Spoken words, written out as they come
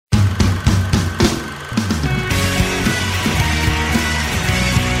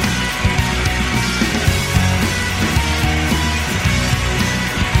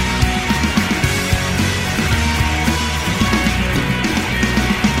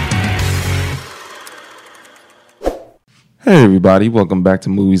Hey everybody, welcome back to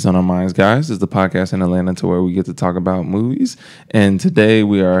Movies on Our Minds, guys. This is the podcast in Atlanta to where we get to talk about movies. And today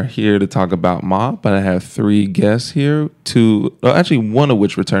we are here to talk about Ma, but I have three guests here, one of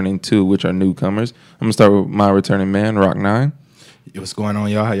which returning, two which are newcomers. I'm going to start with my returning man, Rock9. What's going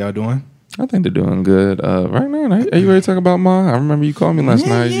on, y'all? How y'all doing? I think they're doing good. Rock9, are you ready to talk about Ma? I remember you called me last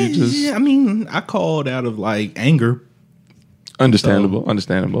night. I mean, I called out of anger. Understandable.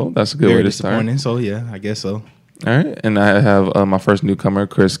 That's a good way to start. So yeah, I guess so. All right, and I have my first newcomer,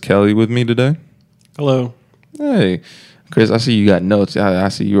 Chris Kelly, with me today. Hello. Hey, Chris, I see you got notes. I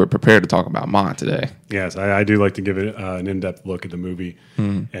see you were prepared to talk about Ma today. Yes, I do like to give it an in-depth look at the movie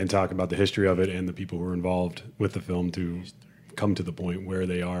and talk about the history of it and the people who were involved with the film to come to the point where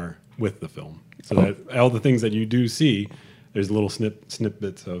they are with the film. So that all the things that you do see, there's little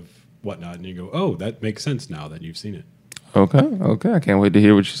snippets of whatnot, and you go, oh, that makes sense now that you've seen it. Okay. I can't wait to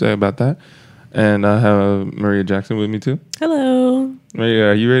hear what you say about that. And I have Maria Jackson with me too. Hello. Maria,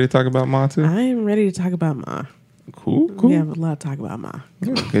 are you ready to talk about Ma too? I am ready to talk about Ma. Cool. We have a lot to talk about Ma.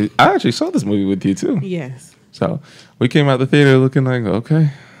 Okay. I actually saw this movie with you too. Yes. So we came out the theater looking like,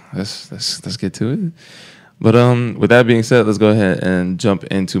 okay, let's get to it. But with that being said, let's go ahead and jump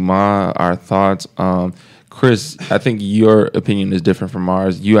into Ma, our thoughts. Chris, I think your opinion is different from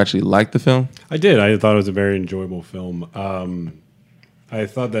ours. You actually liked the film? I did. I thought it was a very enjoyable film. I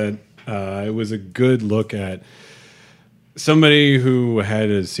thought that it was a good look at somebody who had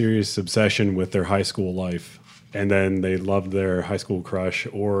a serious obsession with their high school life, and then they loved their high school crush,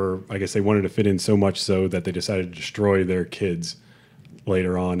 or I guess they wanted to fit in so much so that they decided to destroy their kids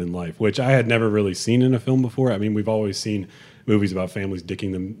later on in life, which I had never really seen in a film before. I mean, we've always seen movies about families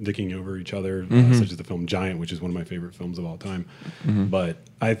dicking over each other, such as the film Giant, which is one of my favorite films of all time. But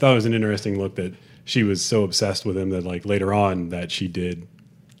I thought it was an interesting look that she was so obsessed with him that later on that she did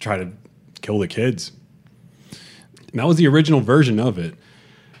try to kill the kids. And that was the original version of it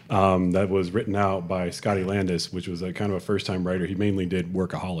that was written out by Scotty Landis, which was a kind of a first-time writer. He mainly did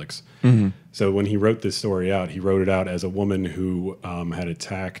Workaholics. So when he wrote this story out, he wrote it out as a woman who she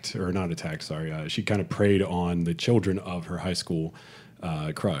kind of preyed on the children of her high school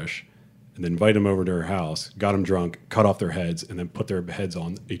crush, and then invited them over to her house, got them drunk, cut off their heads, and then put their heads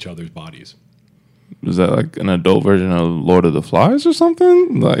on each other's bodies. Was that like an adult version of Lord of the Flies or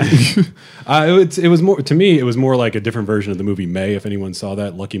something? It was more, to me, it was more like a different version of the movie May, if anyone saw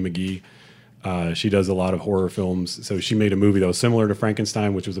that. Lucky McGee. She does a lot of horror films. So she made a movie that was similar to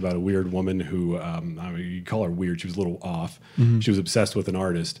Frankenstein, which was about a weird woman who, you call her weird, she was a little off. She was obsessed with an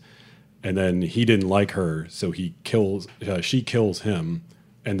artist. And then he didn't like her, so she kills him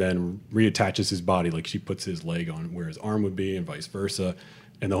and then reattaches his body. Like she puts his leg on where his arm would be and vice versa.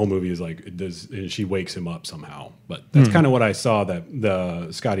 And the whole movie is and she wakes him up somehow. But that's kind of what I saw that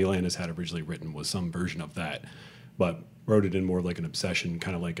the Scotty Landis had originally written, was some version of that. But wrote it in more like an obsession,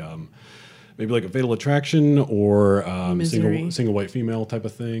 kind of like maybe like a Fatal Attraction or single white female type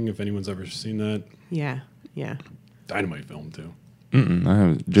of thing, if anyone's ever seen that. Yeah. Dynamite film, too. I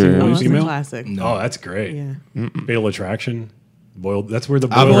have Jerry. That's a classic. No. Oh, that's great. Yeah. Fatal Attraction. That's where the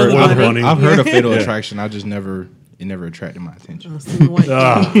I've running. I've heard of Fatal Attraction. I just never attracted my attention. Or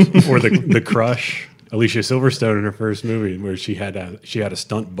the Crush. Alicia Silverstone in her first movie, where she had a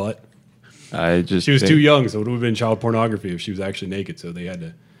stunt butt. She was too young, so it would have been child pornography if she was actually naked. So they had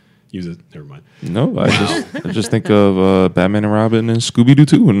to use it. Never mind. No, I just think of Batman and Robin and Scooby Doo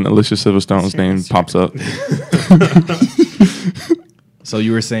 2 when Alicia Silverstone's name pops up. So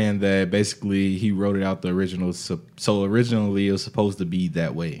you were saying that basically he wrote it out the original. So originally it was supposed to be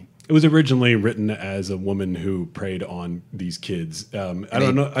that way. It was originally written as a woman who preyed on these kids. I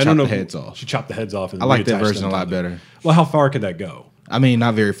don't know. The heads off. She chopped the heads off. And I like that version a lot better. Well, how far could that go? I mean,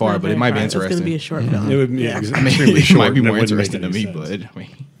 not very far, but it might be interesting. It's going to be a short film. It would, it might be more interesting to me, but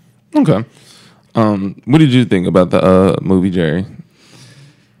Okay. What did you think about the movie, Jerry?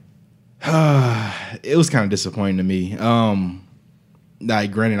 It was kind of disappointing to me.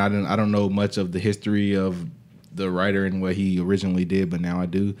 Granted, I don't know much of the history of the writer and what he originally did, but now I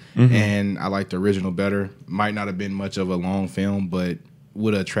do, and I like the original better. Might not have been much of a long film, but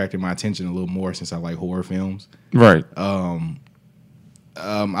would have attracted my attention a little more since I like horror films. Right. I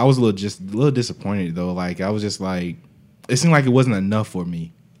was a little disappointed though. I was just like, it seemed like it wasn't enough for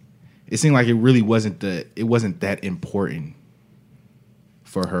me. It seemed like it really wasn't that important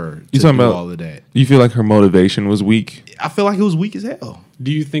for her to do all of that. You feel like her motivation was weak? I feel like it was weak as hell.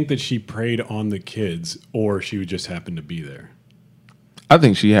 Do you think that she preyed on the kids, or she would just happen to be there? I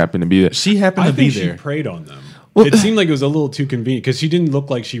think she happened to be there. She happened to be there. She preyed on them. it seemed like it was a little too convenient because she didn't look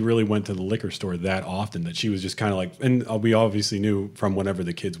like she really went to the liquor store that often. That she was just kind of like, and we obviously knew from whenever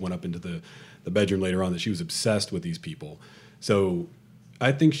the kids went up into the bedroom later on that she was obsessed with these people. So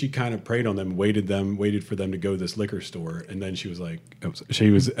I think she kind of preyed on them, waited for them to go to this liquor store, and then she was like,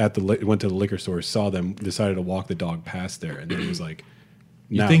 she was went to the liquor store, saw them, decided to walk the dog past there, and then it was like,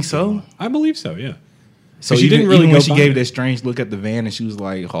 You think so? I believe so. Yeah. So she she didn't really even go when she by gave it. that strange look at the van, and she was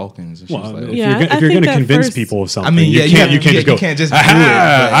like Hawkins. And she was Well, like, if Yeah, you're, I if you're think going to that convince first- people of something, I mean, you can't just you go. can't just do it.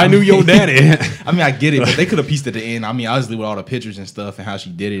 "Aha, but- I knew your daddy. I mean, I get it, but they could have pieced it in. I mean, obviously with all the pictures and stuff and how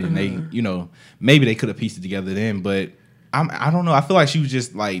she did it, and they, maybe they could have pieced it together then. But I don't know. I feel like she was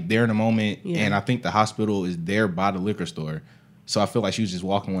just like there in the moment, Yeah. and I think the hospital is there by the liquor store, so I feel like she was just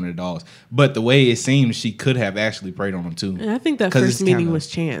walking one of the dogs. But the way it seems, she could have actually preyed on them too. And I think that 'Cause first it's meeting kinda- was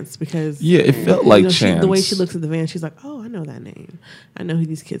chance because Yeah, it felt like chance. the way she looks at the van, she's like, "Oh, I know that name. I know who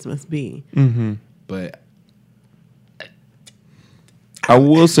these kids must be." But I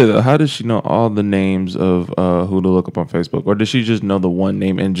will say though, how does she know all the names of who to look up on Facebook, or did she just know the one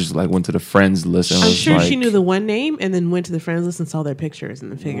name and just like went to the friends list? And I'm was sure she like- knew the one name and then went to the friends list and saw their pictures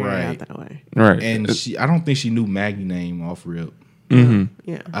and then figured it Right. out that way. right? and I don't think she knew Maggie's name off rip.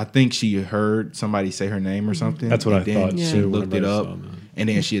 Yeah. I think she heard somebody say her name or something. That's what and I then thought, She too, looked whenever it I up, saw that. and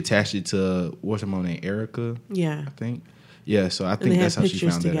then she attached it to what's her name, Erica. Yeah. I think. Yeah, so I And think they that's have how she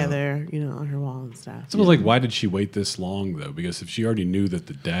pictures found that out. together, on her wall and stuff. It's almost like, why did she wait this long though? Because if she already knew that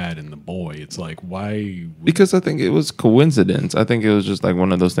the dad and the boy, it's like, why? Because I think it was coincidence. I think it was just like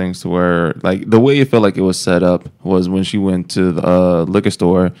one of those things to where like the way it felt like it was set up was when she went to the liquor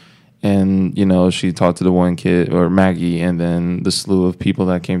store and she talked to the one kid or Maggie and then the slew of people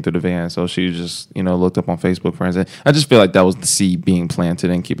that came through the van. So she just looked up on Facebook friends. And I just feel like that was the seed being planted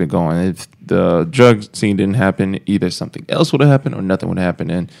and keep it going. If the drug scene didn't happen, either something else would have happened or nothing would have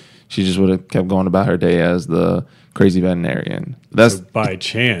happened, and she just would have kept going about her day as the crazy veterinarian. That's So by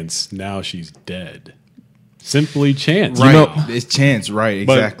chance, now she's dead. Simply chance. Right, it's chance. Right,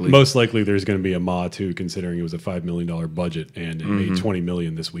 But exactly. most likely there's going to be a Ma too, considering it was a $5 million budget and it made $20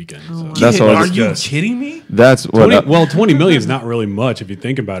 million this weekend. So. wow. That's all. Are it's you just- kidding me? That's what. 20 million is not really much if you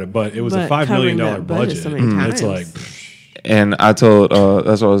think about it, but it was a But $5 million covering that budget budget. so many It's times. like, And I told,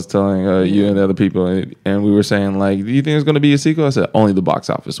 that's what I was telling you and the other people, and we were saying like, do you think it's going to be a sequel? I said only the box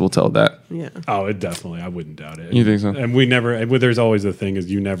office will tell that. Yeah. oh, it definitely, I wouldn't doubt it. You think so? And there's always the thing is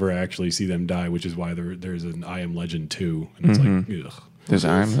you never actually see them die, which is why there's an I Am Legend 2. And it's like, ugh. There's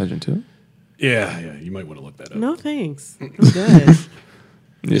I Am Legend too. Yeah, you might want to look that up. No thanks. I'm good.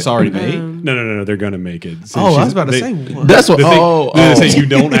 It's already made. No, they're going to make it. So Oh, I she's- was about to they- say. What? That's what. The thing, Oh, I was gonna say you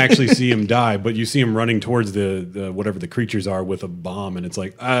don't actually see him die, but you see him running towards the whatever the creatures are with a bomb, and it's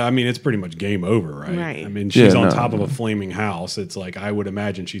like, I mean, it's pretty much game over, right? Right. I mean, she's Yeah, on no, top of no. a flaming house. It's like I would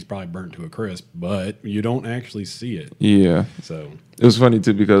imagine she's probably burnt to a crisp, but you don't actually see it. yeah. So It was funny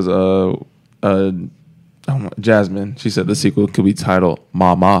too because Jasmine, she said the sequel could be titled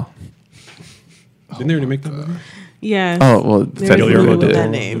Mama. didn't they already make that movie? Yes. Oh well, There technically was a they movie with did. that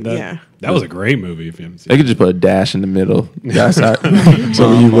name. That, Yeah. that was a great movie. If you haven't seen They it. could just put a dash in the middle. That's how, so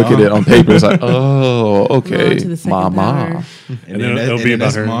when you look at it on paper, it's like, oh, okay, On to the second Mama. daughter. And then it'll be about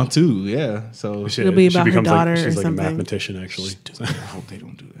that's her. Mom too. Yeah. So She- It'll be she about her becomes daughter like, or she's like something. a mathematician, actually. I hope they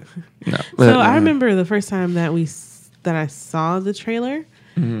don't do that. No, So I remember the first time that I saw the trailer,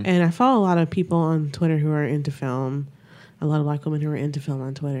 Mm-hmm. and I follow a lot of people on Twitter who are into film, a lot of black women who are into film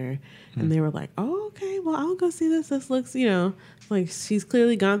on Twitter, Mm-hmm. and they were like, "Oh, okay, well, I'll go see this. This looks, like she's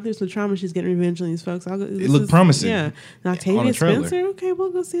clearly gone through some trauma. She's getting revenge on these folks. I'll go." It looked promising. Yeah, and On Octavia the trailer. Spencer. Okay,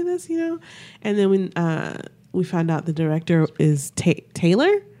 we'll go see this. And then when we found out the director is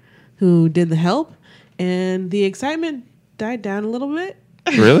Taylor, who did The Help, and the excitement died down a little bit.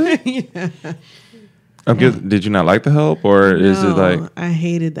 Really? Yeah. Did you not like The Help, or is it No, like? I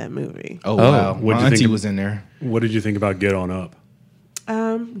hated that movie. Oh, wow. What'd My you think auntie of- was in there. What did you think about Get On Up?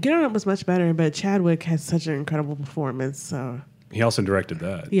 Get On Up was much better, but Chadwick has such an incredible performance. So He also directed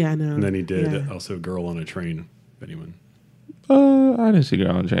that. yeah, I know. And then he did Yeah. also Girl on a Train. If anyone. I didn't see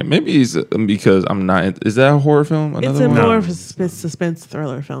Girl on the Train. Maybe it's because I'm not. Is that a horror film? It's Another a one? more of a suspense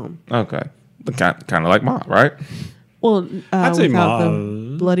thriller film. Okay, kind of like Ma, right? Well, I'd say without Ma-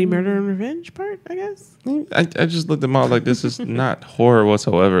 the bloody murder and revenge part, I guess. I just looked at Ma like this is not horror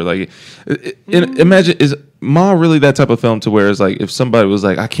whatsoever. Like, imagine is Ma really that type of film to where it's like if somebody was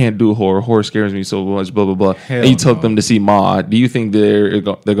like I can't do horror scares me so much, blah blah blah, and you took no. them to see Ma, do you think they're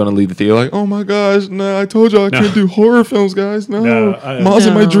going to leave the theater like, oh my gosh, no, I told you I can't do horror films, guys. No, Ma's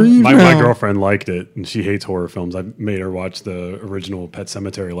in my No. dreams My now. girlfriend liked it, and she hates horror films. I made her watch the original Pet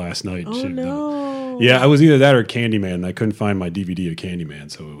Cemetery last night. Oh no! Yeah, I was either that or Candyman. And I couldn't find my DVD of Candyman,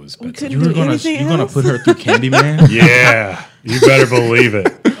 so it was We Pet couldn't You were do gonna anything else? put her through Candyman? Yeah, you better believe it.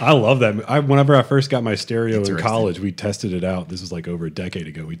 I love that. Whenever I first got my stereo in Interesting. college, we tested it out. This was like over a decade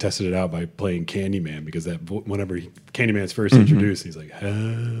ago. We tested it out by playing Candyman because whenever Candyman's first introduced, he's like,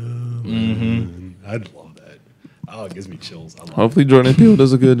 I'd love that. Oh, it gives me chills. I love Hopefully, Jordan Peele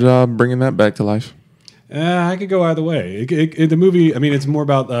does a good job bringing that back to life. it. I could go either way. The movie, I mean, it's more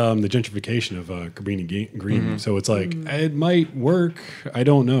about the gentrification of Cabrini Green. So it's like, it might work. I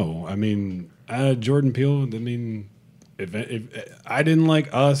don't know. I mean, Jordan Peele, I mean, if I didn't like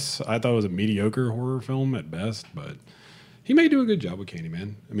Us, I thought it was a mediocre horror film at best, but he may do a good job with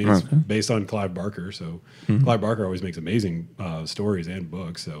Candyman. I mean, it's based on Clive Barker, so Clive Barker always makes amazing stories and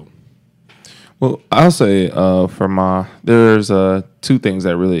books. So, Well, I'll say for Ma, there's two things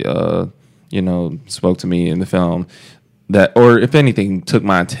that really spoke to me in the film that, or if anything, took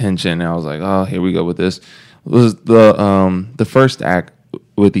my attention. And I was like, oh, here we go with this. Was the first act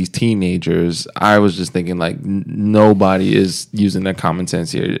with these teenagers? I was just thinking like nobody is using their common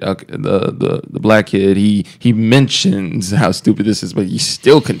sense here. The black kid, he mentions how stupid this is, but he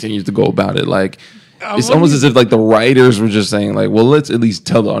still continues to go about it like. It's almost as if like the writers were just saying like, well, let's at least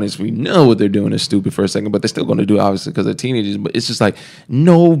tell the audience we know what they're doing is stupid for a second, but they're still going to do it obviously because they're teenagers. But it's just like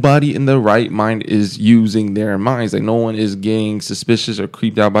nobody in their right mind is using their minds. Like no one is getting suspicious or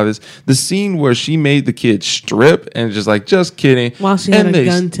creeped out by this. The scene where she made the kid strip and just kidding, While she had a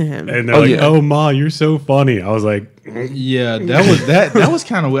gun to him. and they're Oh, like, yeah. "Oh, Ma, you're so funny." I was like, Yeah, that was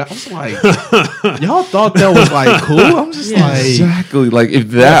kind of weird. I was like, y'all thought that was like cool? I'm just Yeah. like, exactly like if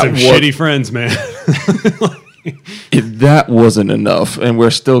 "Got that some was shitty friends, man." if that wasn't enough and we're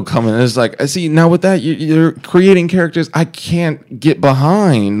still coming, it's like I see now with that you're creating characters I can't get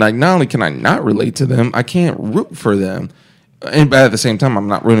behind. Like not only can I not relate to them, I can't root for them, and at the same time I'm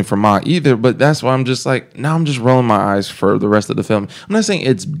not rooting for Ma either. But that's why I'm just like now I'm just rolling my eyes for the rest of the film. I'm not saying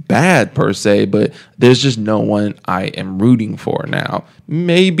it's bad per se, but there's just no one I am rooting for now.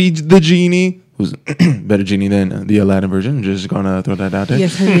 Maybe the genie, who's better genie than the Aladdin version. I'm just gonna throw that out there.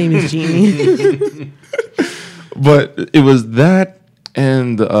 Yes, her name is Jeannie. But it was that,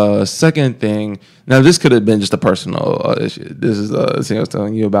 and the second thing. Now, this could have been just a personal issue. This is the thing I was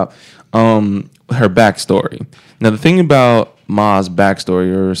telling you about her backstory. Now, the thing about Ma's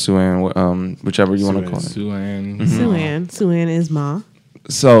backstory, or Suan, whichever you want to call it. Suan is Ma.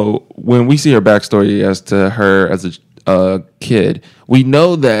 So when we see her backstory as to her as a kid, we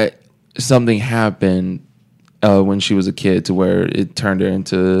know that something happened when she was a kid to where it turned her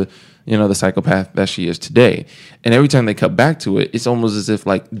into the psychopath that she is today. And every time they cut back to it, it's almost as if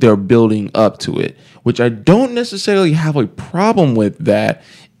like they're building up to it, which I don't necessarily have a problem with that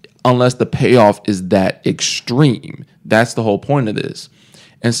unless the payoff is that extreme. That's the whole point of this.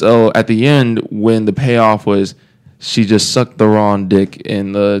 And so at the end, when the payoff was she just sucked the wrong dick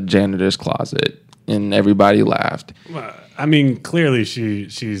in the janitor's closet and everybody laughed. I mean, clearly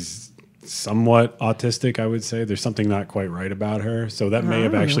she's somewhat autistic, I would say. There's something not quite right about her. So that may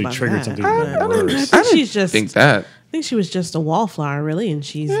have don't know actually about triggered that. something I worse. think she's just. Think that. I think she was just a wallflower, really, and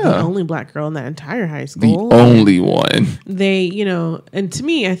she's the Yeah. only black girl in that entire high The school. only one. They, and to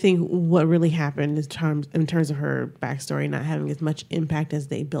me, I think what really happened in terms of her backstory not having as much impact as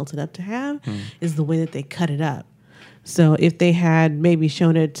they built it up to have is the way that they cut it up. So if they had maybe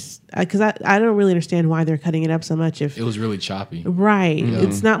shown it, because I don't really understand why they're cutting it up so much. If it was really choppy. right,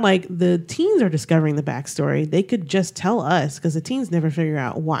 it's not like the teens are discovering the backstory. They could just tell us because the teens never figure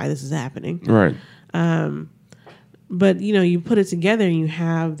out why this is happening. Right. But you put it together and you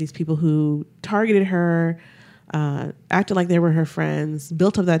have these people who targeted her, acted like they were her friends,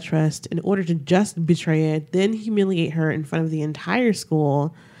 built up that trust in order to just betray it, then humiliate her in front of the entire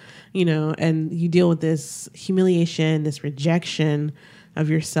school, and you deal with this humiliation, this rejection of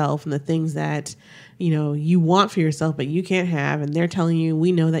yourself and the things that, you want for yourself, but you can't have. And they're telling you,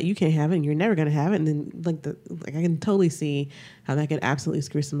 we know that you can't have it and you're never going to have it. And then I can totally see how that could absolutely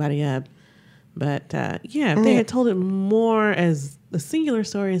screw somebody up. But if they had told it more as a singular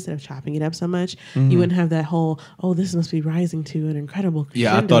story instead of chopping it up so much, you wouldn't have that whole, this must be rising to an incredible Yeah,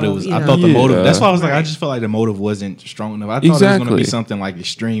 I crescendo, thought it was. you I know? thought the motive. Yeah. That's why I was like, I Right. just felt like the motive wasn't strong enough. I thought it was going to Exactly. be something like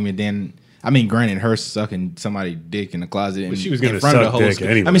extreme, and then. I mean, granted, her sucking somebody's dick in the closet. And she was in gonna front of suck the whole dick school. I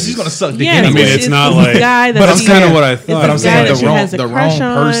mean, anyways. she's going to suck dick Yeah, anyway. I mean, it's not this like- guy that But I'm she- saying what I it's thought. But this I'm guy saying that she has the a wrong crush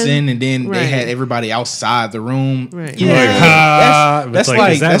on. person, and then Right. they had everybody outside the room. Right. Yeah, Like, that's it's like,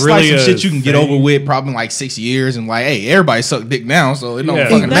 like is that that's really like some a shit you can get thing? over with probably in like 6 years, and like, hey, everybody suck dick now, so it don't Yeah.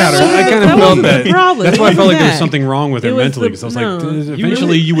 fucking That matter. was- I kind of that felt wasn't the that. problem. That's why I It felt like wasn't there was that. something wrong with her It was mentally. the- Because I was no. like,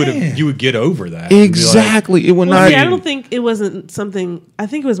 eventually you would get over that. Exactly. It would Well, not. see, I don't think it wasn't something. I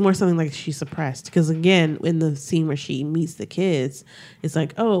think it was more something like she she suppressed. Because again, in the scene where she meets the kids, it's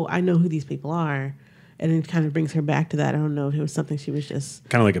like, oh, I know who these people are. And it kind of brings her back to that. I don't know if it was something she was just...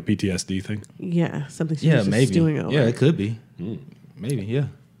 Kind of like a PTSD thing? Yeah, something she was just stewing over. Yeah, it could be. Maybe, yeah.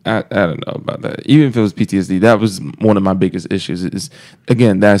 I don't know about that. Even if it was PTSD, that was one of my biggest issues. Is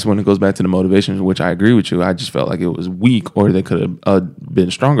again, that's when it goes back to the motivation, which I agree with you. I just felt like it was weak, or they could have been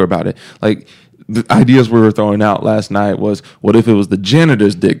stronger about it. Like the ideas we were throwing out last night was, what if it was the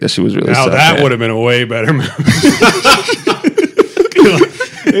janitor's dick that she was really? Now that would have been a way better movie.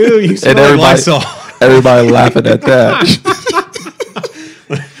 Ew, you and everybody laughing at that.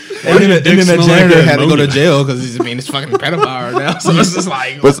 And then the janitor had to go to jail because it's fucking pedophile now. So it's just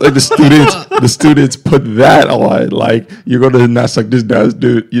like, but it's like the students put that on. Like, you're gonna not suck this dude's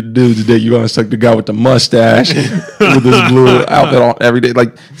dick. You're gonna suck the guy with the mustache with this blue outfit on every day,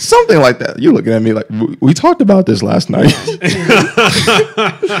 like something like that. You're looking at me like, we talked about this last night.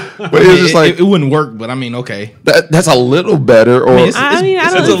 But it's just like it wouldn't work. But I mean, okay, that's a little better. Or it's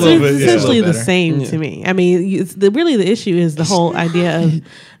essentially the same to me. I mean, really the issue is the whole idea of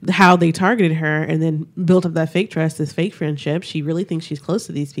how they targeted her and then built up that fake trust, this fake friendship. She really thinks she's close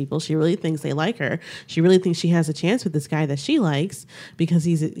to these people. She really thinks they like her. She really thinks she has a chance with this guy that she likes because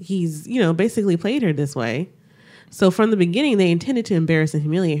he's basically played her this way. So from the beginning, they intended to embarrass and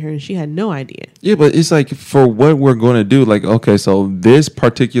humiliate her, and she had no idea. Yeah, but it's like, for what we're going to do, like, okay, so this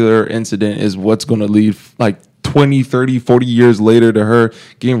particular incident is what's going to lead, like, 20, 30, 40 years later to her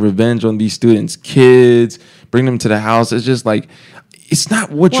getting revenge on these students' kids, bring them to the house. It's just like, it's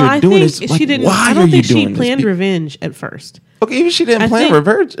not what you're doing. It's like, why are you doing this? I don't think she planned revenge at first. Okay, even she didn't plan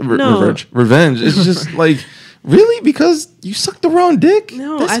revenge. It's just like, really? Because you sucked the wrong dick?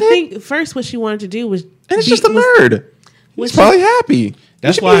 No, I think first what she wanted to do was... And it's just a nerd. He's probably happy.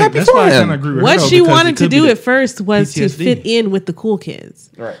 That's why I kind of agree with her. What she wanted to do at first was to fit in with the cool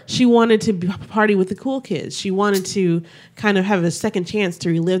kids. Right. She wanted to party with the cool kids. She wanted to kind of have a second chance to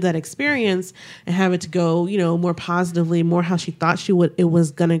relive that experience and have it to go, more positively, more how she thought it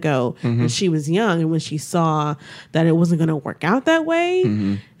was gonna go when she was young. And when she saw that it wasn't gonna work out that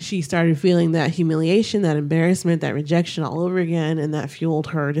way, she started feeling that humiliation, that embarrassment, that rejection all over again, and that fueled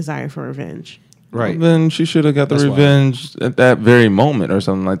her desire for revenge. Right. Well, then she should have got the revenge at that very moment or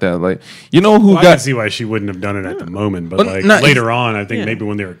something like that. Like, who I can see why she wouldn't have done it at the moment, but later on, I think maybe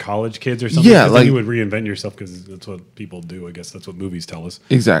when they were college kids or something, then you would reinvent yourself because that's what people do. I guess that's what movies tell us.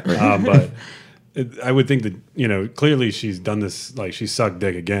 Exactly. But I would think that, clearly she's done this, like she sucked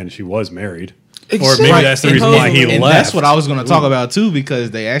dick again. She was married. Exactly. Or maybe that's the reason why he left. That's what I was going to talk about too,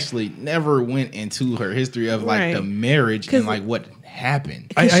 because they actually never went into her history of like the marriage and like what happened.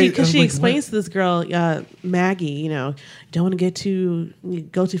 Because she explains to this girl, Maggie, don't want to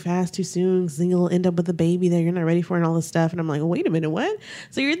go too fast too soon because then you'll end up with a baby that you're not ready for and all this stuff. And I'm like, well, wait a minute, what?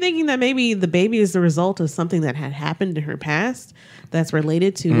 So you're thinking that maybe the baby is the result of something that had happened in her past that's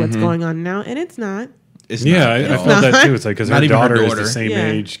related to what's going on now, and it's not. I felt that too. It's like because her daughter is the same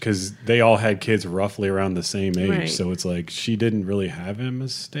age, because they all had kids roughly around the same age. Right. So it's like she didn't really have a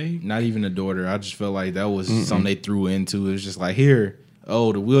mistake. Not even a daughter. I just felt like that was something they threw into. It was just like, here,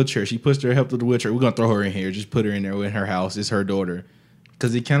 the wheelchair. She pushed her help to the wheelchair. We're gonna throw her in here. Just put her in there in her house. It's her daughter.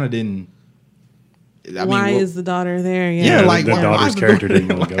 Because it kind of didn't. Why is the daughter there? Yeah, like the daughter's character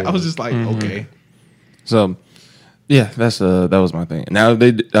didn't want to go. I was just like, okay. So. Yeah, that was my thing. Now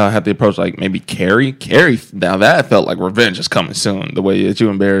they have the approach like maybe Carrie. Now that felt like revenge is coming soon. The way that you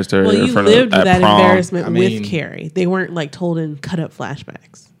embarrassed her. Well, you lived that prom. embarrassment with Carrie. They weren't like told in cut up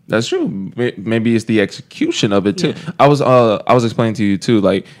flashbacks. That's true. Maybe it's the execution of it too. Yeah. I was explaining to you too.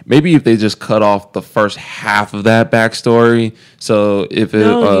 Like maybe if they just cut off the first half of that backstory. So if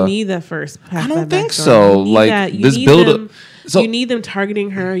you need that first half. I don't think so. Like this build up. So you need them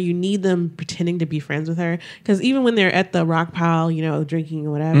targeting her. You need them pretending to be friends with her. Because even when they're at the rock pile, drinking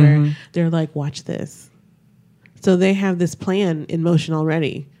or whatever, they're like, watch this. So they have this plan in motion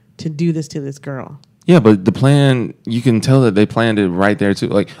already to do this to this girl. Yeah, but the plan, you can tell that they planned it right there too.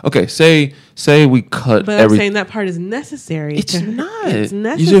 Like, okay, say we cut. But I'm saying that part is necessary. It's not. It's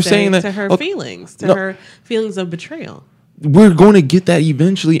necessary You're saying that, to her feelings, her feelings of betrayal. We're going to get that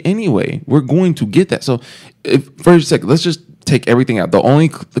eventually anyway. We're going to get that. So, for a second, let's just take everything out. The only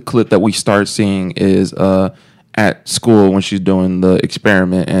clip that we start seeing is at school when she's doing the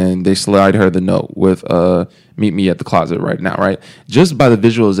experiment and they slide her the note with meet me at the closet right now, right? Just by the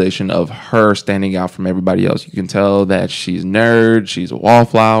visualization of her standing out from everybody else, you can tell that she's a nerd, she's a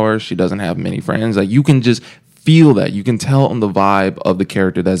wallflower, she doesn't have many friends. Like, you can just feel that. You can tell on the vibe of the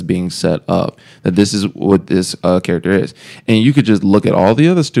character that's being set up that this is what this character is. And you could just look at all the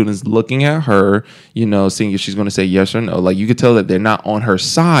other students looking at her, seeing if she's going to say yes or no. Like, you could tell that they're not on her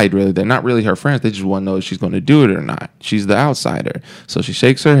side, really. They're not really her friends. They just want to know if she's going to do it or not. She's the outsider. So she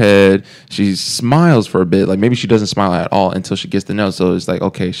shakes her head. She smiles for a bit. Like, maybe she doesn't smile at all until she gets to know. So it's like,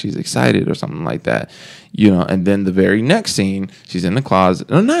 okay, she's excited or something like that. And then the very next scene, she's in the closet.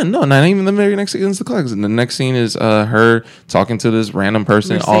 No, not even the very next scene is the closet. And the next scene is her talking to this random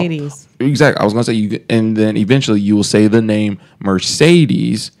person. Mercedes. Exactly. I was going to say, and then eventually you will say the name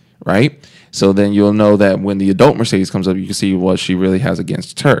Mercedes, right? So then you'll know that when the adult Mercedes comes up, you can see what she really has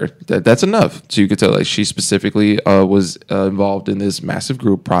against her. That's enough. So you could tell, like, she specifically was involved in this massive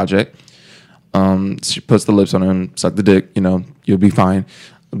group project. She puts the lips on him, suck the dick, you'll be fine.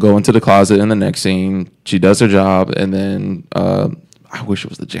 Go into the closet in the next scene. She does her job, and then I wish it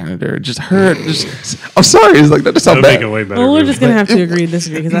was the janitor. Just her. I'm sorry. It's like that's how That'll bad. make it way better. Well, we're just gonna have to agree and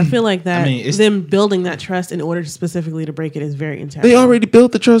disagree because I feel like that it's them building that trust in order to specifically to break it is very intense. They already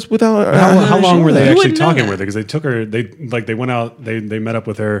built the trust without. How long were they You actually wouldn't know talking that. with her? Because they took her, they went out, they met up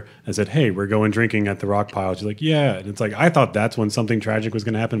with her and said, "Hey, we're going drinking at the Rock Pile." She's like, "Yeah," and it's like I thought that's when something tragic was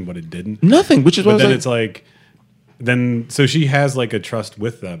going to happen, but it didn't. Nothing. Which is But what then I was it's like, so she has like a trust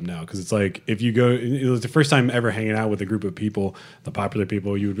with them now because it's like if you go, it was the first time ever hanging out with a group of people, the popular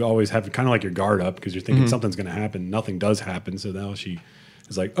people, you would always have kind of like your guard up because you're thinking something's going to happen. Nothing does happen, so now she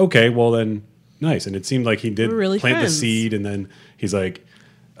is like, okay, well then, nice. And it seemed like he did We're really plant friends. the seed, and then he's like,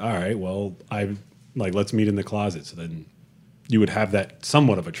 all right, well, let's meet in the closet. So then you would have that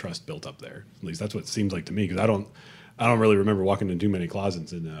somewhat of a trust built up there. At least that's what it seems like to me because I don't really remember walking into too many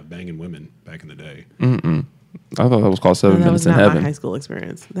closets and banging women back in the day. I thought that was called 7 that Minutes was in not my Heaven. high school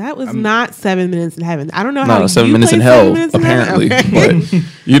experience. That was not 7 Minutes in Heaven. I don't know how No, you 7 Minutes in played Hell, 7 Minutes in Heaven. apparently.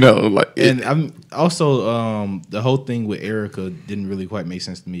 Okay. But like, And I'm also the whole thing with Erica didn't really quite make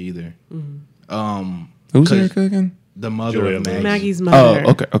sense to me either. who's 'cause Erica again? The mother Julia of Maggie. Louis. Maggie's mother. Oh,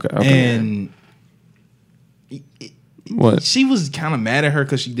 okay. And What? she was kind of mad at her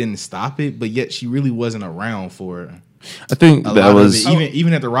because she didn't stop it, but yet she really wasn't around for it. I think A that lot was. of it.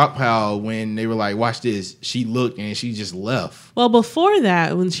 Even at the Rock Pile when they were like, "Watch this," she looked and she just left. Well, before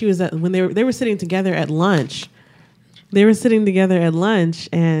that, when they were sitting together at lunch. They were sitting together at lunch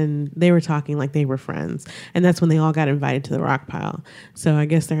and they were talking like they were friends. And that's when they all got invited to the Rock Pile. So I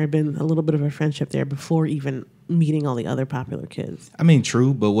guess there had been a little bit of a friendship there before even meeting all the other popular kids. I mean,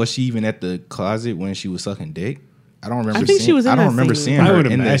 true, but was she even at the closet when she was sucking dick? I don't remember. I think she was in I don't that remember scene. seeing I her would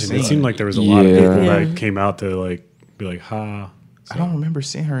in that imagine scene. it seemed like there was a lot of Yeah. people Yeah. that came out to like be like, "Ha." I don't remember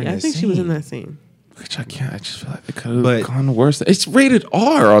seeing her in Yeah, that I think scene. she was in that scene. Which I can't. I just feel like it could have But- gone worse. It's rated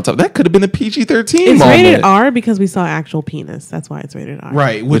R on top. That could have been a PG-13 It's moment. rated R because we saw actual penis. That's why it's rated R.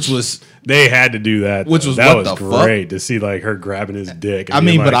 Right, which was. They had to do that. Which though. was that what was the fuck? great to see like her grabbing his dick. and I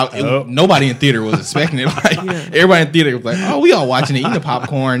mean, being but like, oh. nobody in theater was expecting it. Like everybody in theater was like, "Oh, we all watching it, eating the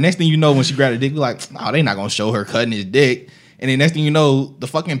popcorn." Next thing you know, when she grabbed her dick, we're like, "Oh, they not gonna show her cutting his dick." And then next thing you know, the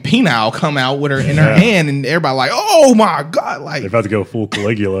fucking penile come out with her in her hand, and everybody like, "Oh my god!" Like They're about to go full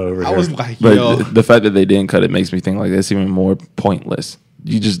Caligula over I here. was like, But "Yo." the fact that they didn't cut it makes me think like that's even more pointless.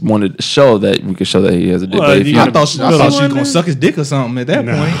 You just wanted to show that we could show that he has a dick. Well, But if you you, I gotta- thought she Well, was wonder- gonna suck his dick or something at that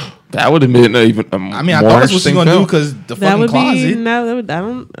No. point. that would have been even. I mean, I thought that's what she gonna do because the That fucking would closet. be no. That would, I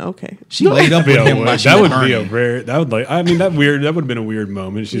don't. Okay. She laid up Be with a him weird- like she that was would be a burning. rare. That would like. I mean, that would have been a weird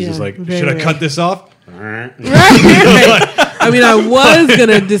moment. She's Yeah, just like, very should I weird. cut this off? Right. I mean, I was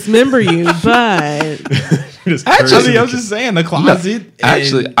gonna dismember you, but Just Actually, cursing. I was just saying the closet.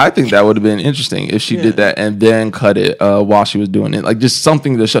 actually, and- I think that would have been interesting if she Yeah. did that and then cut it while she was doing it, like just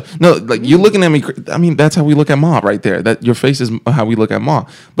something to show. No, like you're looking at me. I mean, that's how we look at Ma right there. That your face is how we look at Ma.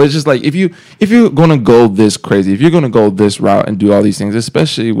 But it's just like if you're gonna go this crazy, if you're gonna go this route and do all these things,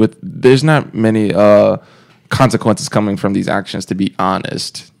 especially with there's not many consequences coming from these actions, to be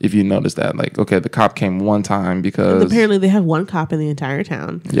honest. If you notice that, like, okay, the cop came one time because apparently they have one cop in the entire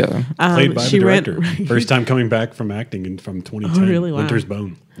town. yeah. played by she the ran- director. First time coming back from acting and from 2010. Oh, really? Wow. Winter's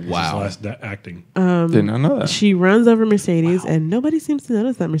Bone. Wow. Was his last acting. Did not know that. She runs over Mercedes, and nobody seems to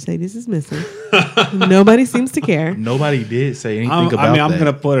notice that Mercedes is missing. Nobody seems to care. nobody did say anything about I mean, that. I'm going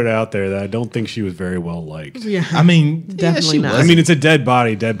to put it out there that I don't think she was very well liked. Yeah. I mean, Definitely yeah, not. she I mean, it's a dead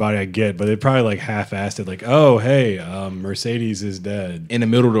body I get, but they probably like half-assed it, like, oh, hey, Mercedes is dead. in the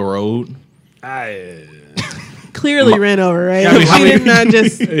middle of the road. Clearly ran over, right? Yeah, I mean, she how many- did not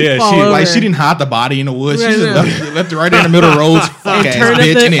just Yeah, fall she- over. Like she didn't hide the body in the woods. Right, She just right. left it right there in the middle of the road. Fuck ass turned up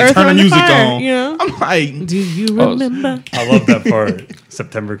bitch, the and then earth, turn the wind, music fire, on. you know? I'm like, Do you Oh, remember? I love that part.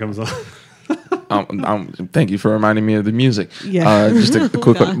 September comes on. Thank you for reminding me of the music. Yeah. Just a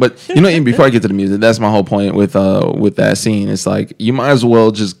quick, but even before I get to the music, that's my whole point with that scene. It's like you might as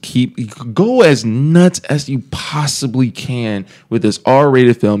well just go as nuts as you possibly can with this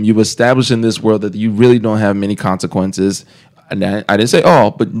R-rated film. You've established in this world that you really don't have many consequences. And I didn't say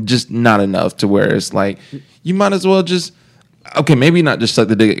all, but just not enough to where it's like you might as well just. Okay, maybe not just suck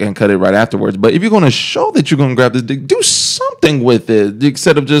the dick and cut it right afterwards, but if you're going to show that you're going to grab this dick, do something with it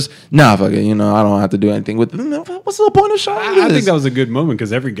instead of just, fuck it, I don't have to do anything with it. What's the point of showing this? I think that was a good moment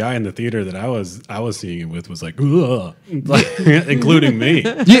because every guy in the theater that I was seeing it with was like, ugh, including me.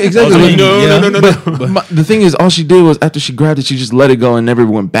 Yeah, exactly. Like, no. But the thing is, all she did was after she grabbed it, she just let it go and never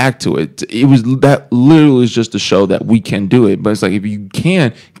went back to it. It was that literally is just to show that we can do it. But it's like if you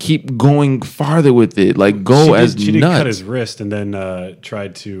can, keep going farther with it. Like go as nuts. She did cut his wrist and then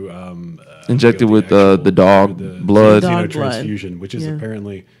tried to inject it with the dog blood. Xenotransfusion, which is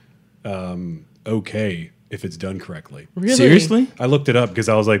apparently okay if it's done correctly. Really? Seriously? I looked it up because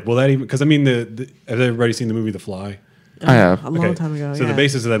I was like, will that even? Because I mean, has everybody seen the movie The Fly? I have. A long time ago. So the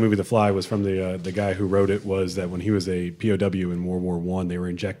basis of that movie, The Fly, was from the guy who wrote it. Was that when he was a POW in World War I, they were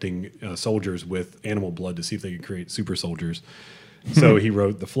injecting soldiers with animal blood to see if they could create super soldiers. So he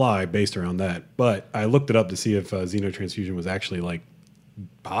wrote The Fly based around that. But I looked it up to see if xenotransfusion was actually like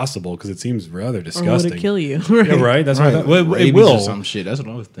possible because it seems rather disgusting. Or would it kill you? Right. Yeah, right. That's right. Well, it will. Or some shit. That's what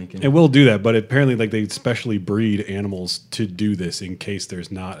I was thinking. It will do that, but apparently, like they specially breed animals to do this in case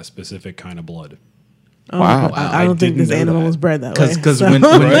there's not a specific kind of blood. Wow. I don't think this animal was bred that way. Because when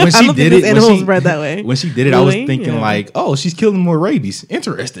she did it, animal was bred that way. When she did it, I was thinking like, oh, she's killing more rabies.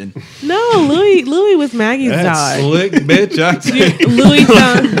 Interesting. No, Louis was Maggie's dog. Slick bitch.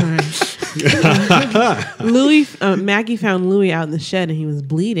 Maggie found Louis out in the shed and he was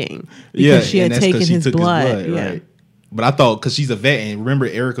bleeding because she had taken his blood. Yeah. Right. But I thought because she's a vet and remember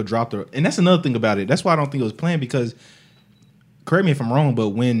Erica dropped her, and that's another thing about it. That's why I don't think it was planned because, correct me if I'm wrong, but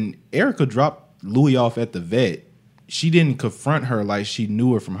when Erica dropped Louis off at the vet, she didn't confront her like she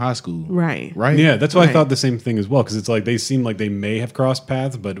knew her from high school. Right. Yeah, that's why I thought the same thing as well because it's like they seemed like they may have crossed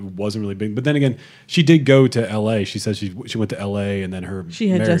paths, but it wasn't really big. But then again, she did go to L.A. She said she went to L.A. and then she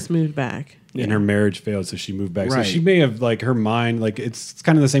had just moved back. And her marriage failed, so she moved back. Right. So she may have like her mind, like it's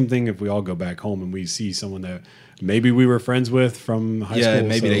kind of the same thing if we all go back home and we see someone that maybe we were friends with from high school. Yeah,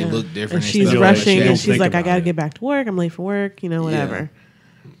 maybe they look different. And she's rushing and she's like, I got to get back to work. I'm late for work, whatever.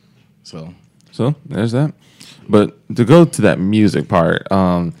 Yeah. So there's that. But to go to that music part,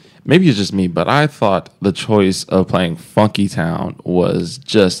 maybe it's just me, but I thought the choice of playing Funky Town was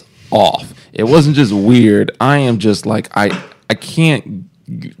just off. It wasn't just weird. I am just like I can't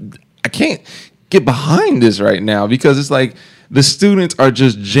get behind this right now because it's like the students are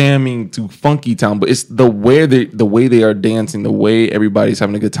just jamming to Funky Town, but it's the way they are dancing, the way everybody's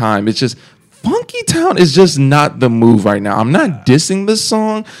having a good time. It's just Funky Town is just not the move right now. I'm not dissing this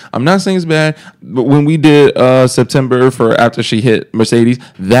song. I'm not saying it's bad. But when we did September for after she hit Mercedes,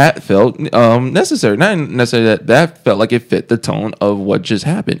 that felt necessary. Not necessarily that felt like it fit the tone of what just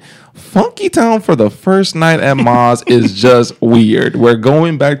happened. Funky Town for the first night at Moz is just weird. We're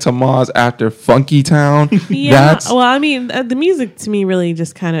going back to Moz after Funky Town. Yeah. Well, I mean, the music to me really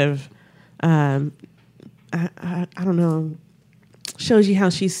just kind of, I don't know, shows you how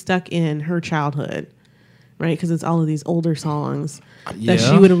she's stuck in her childhood, right? Because it's all of these older songs that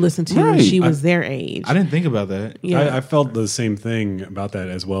she would have listened to when she was their age. I didn't think about that. Yeah. I felt the same thing about that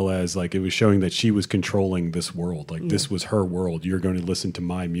as well as like it was showing that she was controlling this world. Like this was her world. You're going to listen to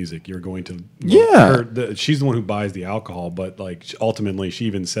my music. You're going to she's the one who buys the alcohol, but like ultimately she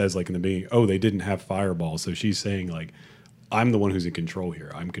even says like in the beginning, oh, they didn't have Fireballs. So she's saying like, I'm the one who's in control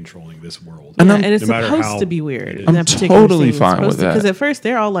here. I'm controlling this world. And it's supposed to be weird. I'm totally fine with that. Because at first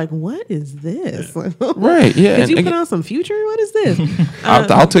they're all like, what is this? Right, yeah. Did you put on some Future? What is this?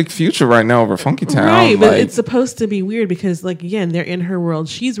 I'll take Future right now over Funky Town. Right, but it's supposed to be weird because, like, again, they're in her world.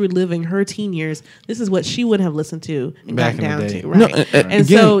 She's reliving her teen years. This is what she would have listened to and back got down to. No, right. And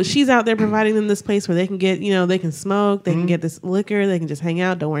so she's out there providing them this place where they can get, they can smoke, they can get this liquor, they can just hang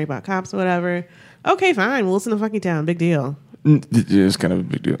out, don't worry about cops or whatever. Okay, fine. We'll listen to Funky Town. Big deal. It's kind of a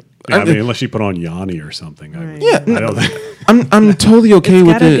big deal. Yeah, I mean, unless she put on Yanni or something. Right. I don't think. I'm totally okay it's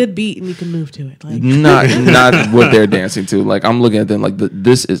with got a good beat and you can move to it. Like. Not what they're dancing to. Like I'm looking at them like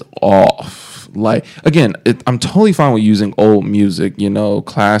this is off. Like again, I'm totally fine with using old music.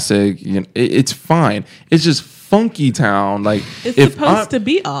 Classic. It's fine. It's just Funky Town. Like it's supposed to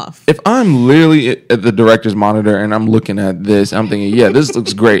be off. If I'm literally at the director's monitor and I'm looking at this, I'm thinking, yeah, this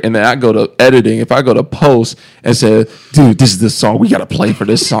looks great. And then I go to editing. If I go to post and say, dude, this is the song we got to play for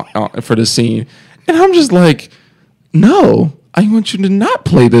this song for this scene, and I'm just like, no, I want you to not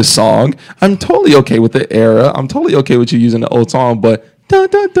play this song. I'm totally okay with the era. I'm totally okay with you using the old song, but dun,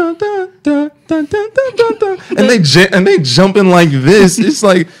 dun, dun, dun, dun, dun, dun, dun, dun, dun. And they jumping like this. It's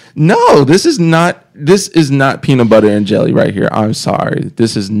like, no, this is not peanut butter and jelly right here. I'm sorry.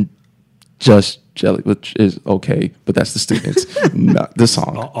 This is just jelly, which is okay, but that's the students, not the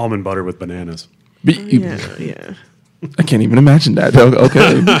song. Almond butter with bananas. Yeah. I can't even imagine that.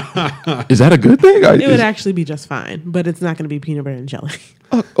 Okay. Is that a good thing? It would actually be just fine, but it's not going to be peanut butter and jelly.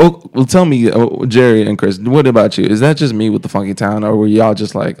 Well, tell me, Jerry and Chris, what about you? Is that just me with the Funky Town, or were y'all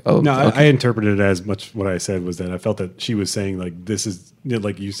just like, No, okay. I interpreted it as much what I said was that I felt that she was saying, like, this is,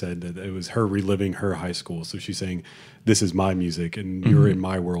 like you said, that it was her reliving her high school. So she's saying, this is my music, and you're in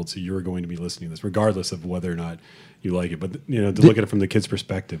my world, so you're going to be listening to this, regardless of whether or not you like it. But to look at it from the kid's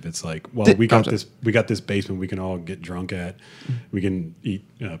perspective, it's like, well, we got this basement we can all get drunk at. We can eat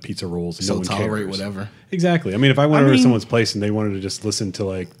pizza rolls, and So no one tolerate cares. whatever. Exactly. I mean, if I went over to someone's place and they wanted to just listen to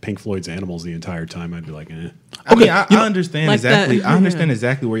like Pink Floyd's Animals the entire time, I'd be like, eh. I mean, I understand like exactly. that. I understand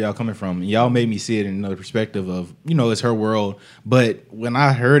exactly where y'all coming from. Y'all made me see it in another perspective of, it's her world. But when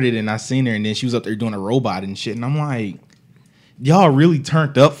I heard it and I seen her, and then she was up there doing a robot and shit, and I'm like, y'all really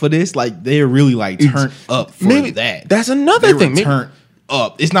turned up for this? Like, they're really like turned up for that. That's another thing. They were turned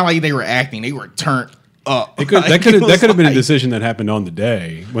up. It's not like they were acting; they were turned up. That could have been a decision that happened on the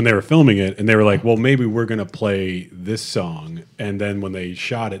day when they were filming it, and they were like, "Well, maybe we're going to play this song." And then when they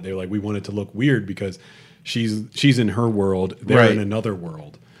shot it, they were like, "We want it to look weird because she's in her world, they're Right. in another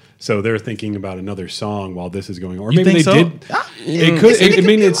world." So they're thinking about another song while this is going on. Or You maybe think they so? did. It could. I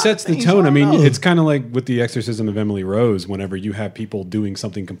mean, it sets the tone. I mean, know. it's kind of like with the Exorcism of Emily Rose. Whenever you have people doing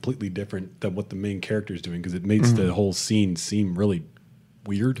something completely different than what the main character is doing, because it makes the whole scene seem really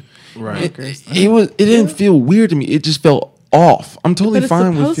weird. Right. It didn't feel weird to me. It just felt off. I'm totally But it's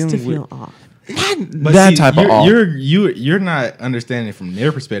fine with supposed to feeling feel weird. off. But That see, type of off. You're not understanding it from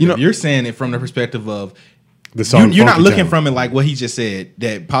their perspective. You're saying it from the perspective of The song. you're not Funky looking Town. from it like what he just said,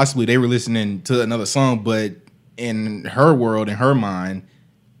 that possibly they were listening to another song, but in her world, in her mind,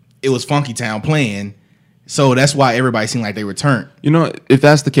 it was Funky Town playing. So that's why everybody seemed like they were turned. If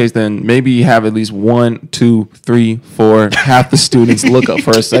that's the case, then maybe have at least 1, 2, 3, 4, half the students look up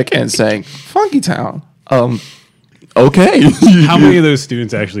for a second and saying, Funky Town. Okay. How many of those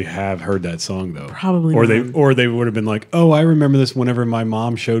students actually have heard that song though? Probably or none. they would have been like, "Oh, I remember this whenever my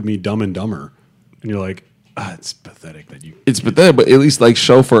mom showed me Dumb and Dumber," and you're like, "It's pathetic that you." It's pathetic, but at least like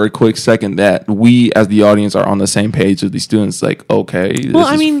show for a quick second that we as the audience are on the same page with these students. Like, okay. Well, this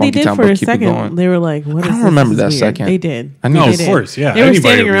I is mean, they Funky did Town, for but a keep it second. going. They were like, "What?" I don't remember that second. They did. I No, need of to- course, yeah. They were Anybody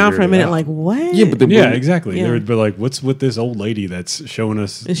standing would be around for a weirded minute, out. like, "What?" Yeah, but Yeah, exactly. Yeah. They would be like, "What's with this old lady that's showing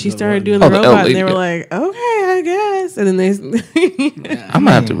us?" And she the- started doing Oh, the the robot, L- and they were yeah. like, "Okay, I guess." And then they, I'm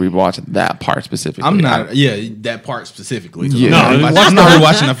gonna have to rewatch that part specifically. I'm not, that part specifically. Yeah. No, I'm not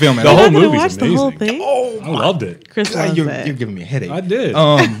rewatching the film at The all. whole I'm gonna movie's watch amazing. the whole thing. I loved it. Chris God, loves you're it. giving me a headache. I did.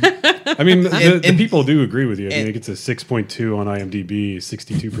 I mean, the people do agree with you. I mean, it gets a 6.2 on IMDb,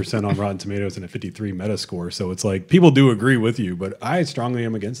 62% on Rotten Tomatoes, and a 53 Metascore. So it's like people do agree with you, but I strongly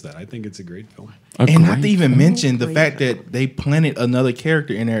am against that. I think it's a great film. And not to Great. even mention the Great fact film. that they planted another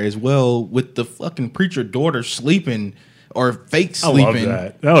character in there as well, with the fucking preacher daughter sleeping or fake I love sleeping.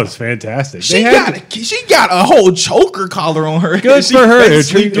 that. That was fantastic. She got a whole choker collar on her. Good She for her. fake It'll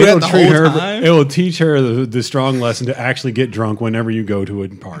sleep through that the treat whole her. time. It will teach her the strong lesson to actually get drunk whenever you go to a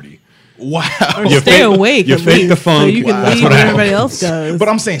party. Wow. You Stay fake- awake. you at fake the least, funk. so you can Wow. That's leave what when happens. everybody else does. But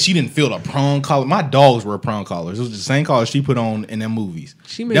I'm saying she didn't feel the prong collar. My dogs were prong collars. It was the same collar she put on in them movies.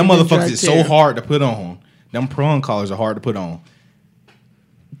 She made Them a good motherfuckers drug is so too. hard to put on. Them prong collars are hard to put on.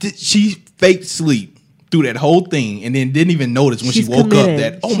 She faked sleep through that whole thing and then didn't even notice when She's she woke committed. up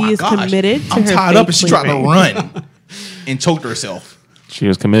that, oh She my is gosh, committed to I'm her tied up, fake and she tried to sleeping. run and choked herself. She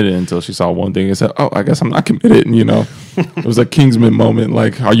was committed until she saw one thing and said, "Oh, I guess I'm not committed." And, it was a Kingsman moment.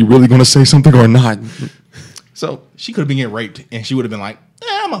 Like, are you really going to say something or not? So She could have been getting raped and she would have been like,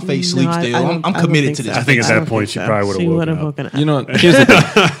 I'm a fake sleep No, I still. don't- I'm I don't committed think to so. this. I think at I that don't point think she so. probably would She have would woken have up. woken up. here's the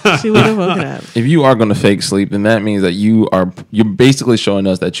thing. She would have woken up. If you are going to fake sleep, then that means that you're basically showing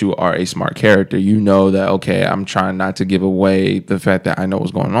us that you are a smart character. You know that, okay, I'm trying not to give away the fact that I know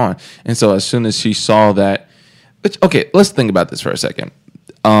what's going on. And so as soon as she saw that, okay, let's think about this for a second.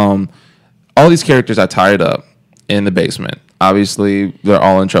 All these characters are tied up in the basement. Obviously, they're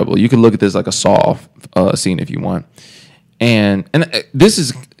all in trouble. You can look at this like a Saw scene if you want. And this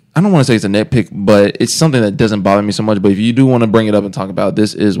is, I don't want to say it's a nitpick, but it's something that doesn't bother me so much. But if you do want to bring it up and talk about it,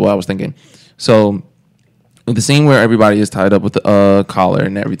 this is what I was thinking. So the scene where everybody is tied up with the collar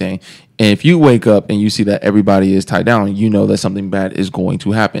and everything. And if you wake up and you see that everybody is tied down, you know that something bad is going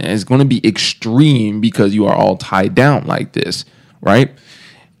to happen. And it's going to be extreme because you are all tied down like this, right?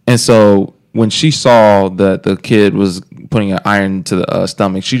 And so when she saw that the kid was putting an iron to the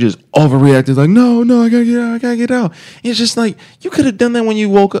stomach, she just overreacted like, no, I gotta get out. It's just like, you could have done that when you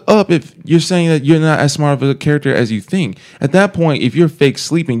woke up if you're saying that you're not as smart of a character as you think. At that point, if you're fake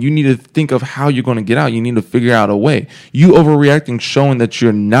sleeping, you need to think of how you're going to get out. You need to figure out a way. You overreacting, showing that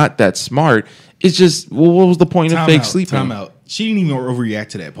you're not that smart, it's just, well, what was the point of fake sleeping? Time out. She didn't even overreact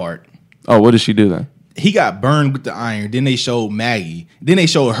to that part. Oh, what did she do then? He got burned with the iron. Then they showed Maggie. Then they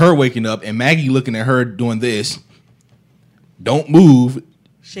showed her waking up and Maggie looking at her doing this. Don't move.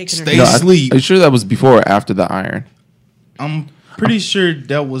 Shaking her Stay head. asleep. Are you sure that was before or after the iron? I'm pretty sure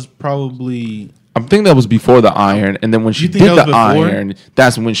that was probably. I think that was before the iron, and then when she You think did that the was before? iron,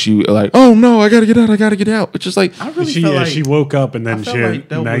 that's when she like, oh no, I gotta get out. It's just like, I really She felt like she woke up and I then felt like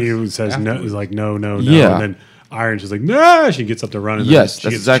that Maggie was says no, afterwards. is like no, Yeah. and then Iron's just like nah. She gets up to run. And then Yes, she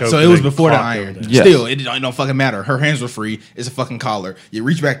that's gets exactly- choked So and it was then before the clocked iron. over there. Yes. Still, it don't fucking matter. Her hands were free. It's a fucking collar. You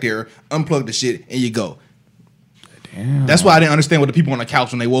reach back there, unplug the shit, and you go. damn. That's why I didn't understand what the people on the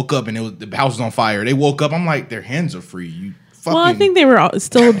couch when they woke up and the house was on fire. They woke up. I'm like, their hands are free. You fucking. Well, I think they were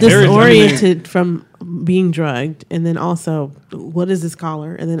still There is disoriented from being drugged, and then also, what is this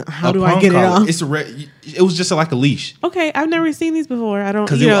collar? And then how a do I prong get collar. it off? It's it was just like a leash. Okay, I've never seen these before. I don't.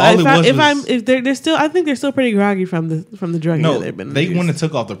 'Cause You know, all it was if was- they're still, I think they're still pretty groggy from the drug. No, that they've been. they used. wouldn't have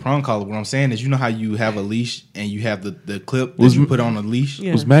took off the prong collar. What I'm saying is, you know how you have a leash and you have the clip that Was- you put on a leash.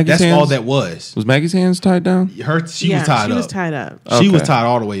 Yeah. Was Maggie's That's hands, all that was. was Maggie's hands tied down? She was tied She up. was tied up. She was Okay. tied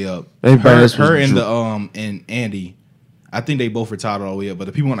all the way up. Everybody else was Her and dr- and Andy, I think they both were tied all the way up. But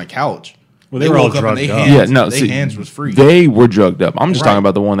the people on the couch, Well, they were all woke up and drugged they up. hands, Yeah, no, their see, hands was free. They were drugged up. I'm just Right. talking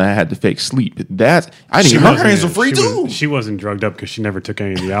about the one that had the fake sleep. That's I She didn't. her Even, hands were free too. She wasn't drugged up because she never took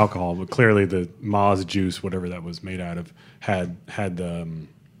any of the alcohol. But clearly, the Moz juice, whatever that was made out of, had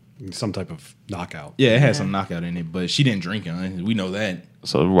some type of knockout. Yeah, it had some knockout in it, but she didn't drink it. We know that.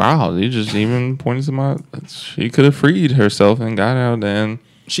 so wow, you just even pointed to my. She could have freed herself and got out. And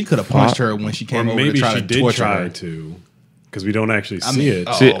She could have punched her when she Or came over maybe to try she to did torture try her. to, because we don't actually see mean, it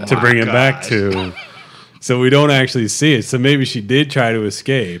oh to my bring it back gosh. to. So we don't actually see it. So maybe she did try to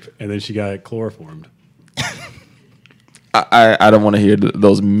escape, and then she got chloroformed. I don't want to hear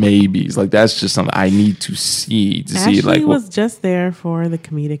those maybes. Like that's just something I need to see Ashley like was just there for the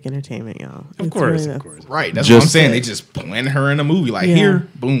comedic entertainment, y'all. Of It's course, really of the- course. Right, that's what I'm Just- saying. They just planted her in a movie. Like Yeah. here,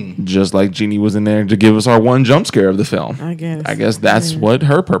 boom. just like Jeannie was in there to give us our one jump scare of the film. I guess. I guess that's Yeah. what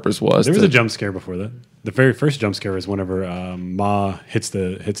her purpose was. There was to- a jump scare before that. The very first jump scare is whenever Ma hits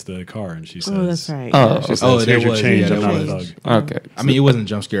the car and she says, Oh, that's right. Oh, She says, Oh, "Here's there your was- change. yeah, I'm there not a was. thug." Okay, I mean, it wasn't a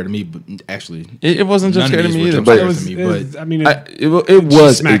jump scare to me, but actually, it wasn't jump none of scare to these me were either, jump but scares to me. But I mean, it she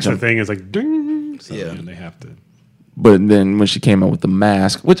was a smacks the jump. thing. It's like ding. So, Yeah. they have to. But then when she came out with the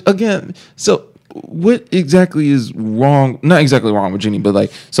mask, which again, so what exactly is wrong? Not exactly wrong with Jeannie, but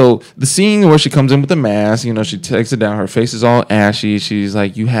like, so the scene where she comes in with the mask, you know, she takes it down, her face is all ashy. She's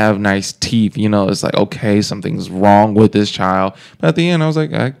like, "You have nice teeth," you know. It's like, okay, something's wrong with this child. But at the end, I was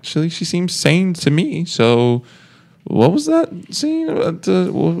like, actually, she seems sane to me. So, what was that scene? What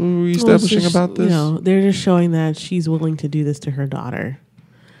were we Well, it's establishing just, about this? You know, they're just showing that she's willing to do this to her daughter.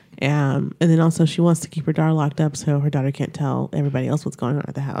 And then also she wants to keep her daughter locked up so her daughter can't tell everybody else what's going on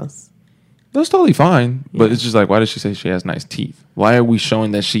at the house. That's totally fine, but Yeah. it's just like, why does she say she has nice teeth? Why are we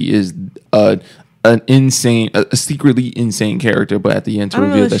showing that she is an insane, a secretly insane character, but at the end to I don't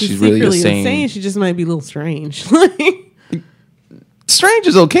know reveal that that she's really a secretly sane? insane. She just might be a little strange. Strange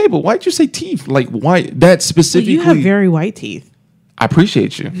is okay, but why'd you say teeth? Like, why that specifically? You have very white teeth. I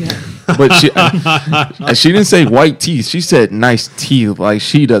appreciate you, but she didn't say white teeth. She said nice teeth. Like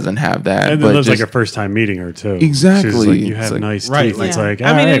she doesn't have that. And but then there's like just- a first time meeting her too. Exactly. She's like, you It's have like- nice Right, teeth. like- It's like, Yeah.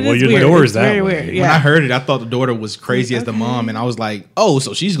 all I mean, right, it well, is your weird. door's It's that very way. weird. when Yeah. I heard it, I thought the daughter was crazy as the mom, and I was like, oh,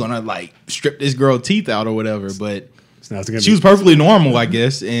 so she's gonna like strip this girl teeth out or whatever. But So now it's gonna she was perfectly normal, I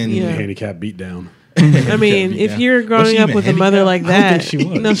guess. And Yeah. handicap beat down. I mean, if Yeah. you're Was growing she up even with a mother handicapped? like I don't that, think she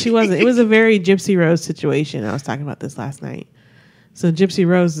was. no, she wasn't. It was a very Gypsy Rose situation. I was talking about this last night. So Gypsy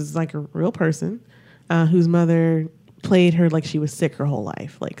Rose is like a real person whose mother played her like she was sick her whole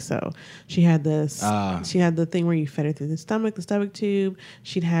life. Like, so she had this, she had the thing where you fed her through the stomach tube.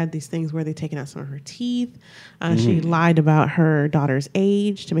 She'd had these things where they'd taken out some of her teeth. She lied about her daughter's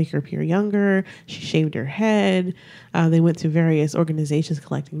age to make her appear younger. She shaved her head. They went to various organizations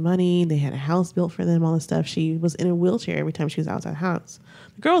collecting money. They had a house built for them, all this stuff. She was in a wheelchair every time she was outside the house.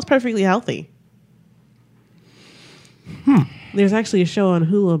 The girl was perfectly healthy. There's actually a show on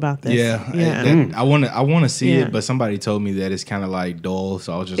Hulu about this. Yeah. I want to see Yeah. it, but somebody told me that it's kind of like dull,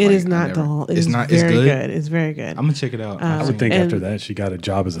 so I was just It like, is not dull. It's not. It's very good. It's very good. I'm gonna check it out. I would think And- after that she got a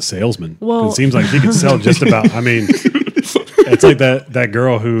job as a salesman. Well- It seems like she could sell just about. I mean, it's like that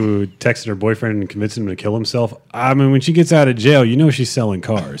girl who texted her boyfriend and convinced him to kill himself. I mean, when she gets out of jail, you know she's selling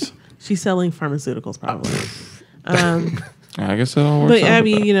cars. She's selling pharmaceuticals, probably. I guess it all works But out. I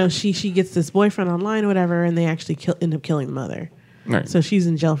mean, you know, she gets this boyfriend online or whatever, and they actually end up killing the mother. Right. So she's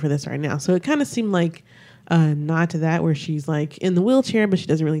in jail for this right now. So it kind of seemed like a nod to that, where she's like in the wheelchair, but she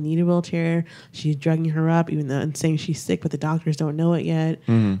doesn't really need a wheelchair. She's drugging her up, even though and saying she's sick, but the doctors don't know it yet.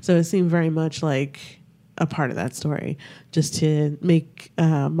 So it seemed very much like a part of that story, just to make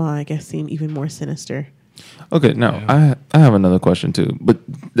Ma, I guess, seem even more sinister. Okay, now I have another question too, but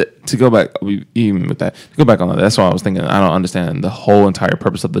to go back, even with that, to go back on that, that's why I was thinking. I don't understand the whole entire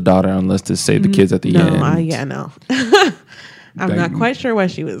purpose of the daughter unless to save the kids at the end. No. I'm not quite sure why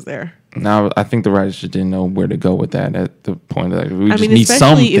she was there. Now I think the writers just didn't know where to go with that at the point that we just I mean, need especially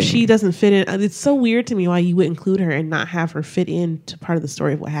something. if she doesn't fit in. It's so weird to me why you would include her and not have her fit into part of the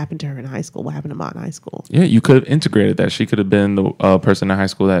story of what happened to her in high school, what happened to Ma in high school. Yeah, you could have integrated that. She could have been the person in high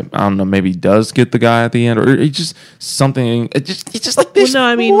school that I don't know, maybe does get the guy at the end, or it's just something. It's just like Well, this. no,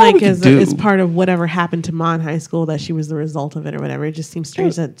 I mean, more like we could as do. part of whatever happened to Ma in high school, that she was the result of it or whatever. It just seems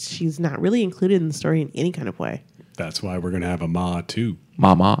strange that she's not really included in the story in any kind of way. That's why we're gonna have a Ma too.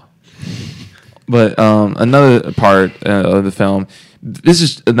 Mama. But another part of the film, this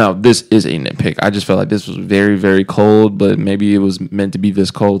is a nitpick. I just felt like this was very, very cold, but maybe it was meant to be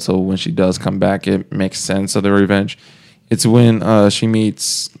this cold. So when she does come back, it makes sense of the revenge. It's when she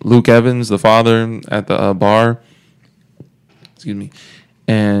meets Luke Evans, the father, at the bar. Excuse me.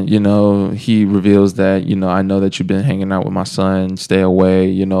 And, you know, he reveals that, you know, I know that you've been hanging out with my son. Stay away.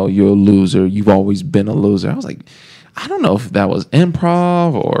 You know, you're a loser. You've always been a loser. I was like, I don't know if that was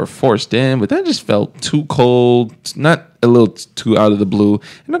improv or forced in, but that just felt too cold, not a little too out of the blue.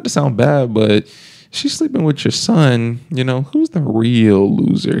 And not to sound bad, but she's sleeping with your son. You know, who's the real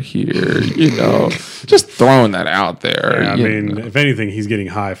loser here? You know, just throwing that out there. Yeah, I you mean, know. if anything, he's getting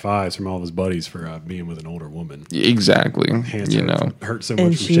high fives from all of his buddies for being with an older woman. Exactly. Hands You know, hurt so much.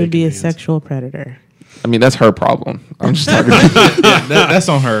 And from she would be shaking a hands. sexual predator. I mean, that's her problem. I'm just talking. That's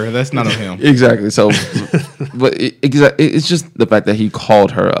on her. That's not on him. Exactly. So, but it's just the fact that he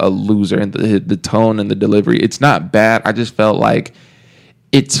called her a loser and the tone and the delivery. It's not bad. I just felt like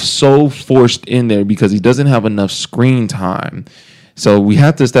it's so forced in there because he doesn't have enough screen time. So we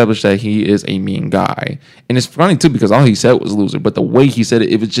have to establish that he is a mean guy. And it's funny too because all he said was loser, but the way he said it,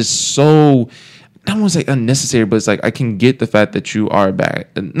 it was just so, I don't want to say unnecessary, but it's like I can get the fact that you are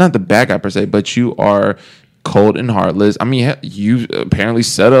not the bad guy per se, but you are cold and heartless. I mean, you apparently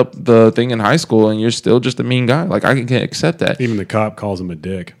set up the thing in high school and you're still just a mean guy. Like I can accept that. Even the cop calls him a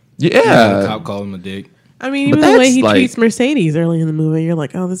dick. Yeah. The cop called him a dick. I mean, But even the way that's he like- treats Mercedes early in the movie, you're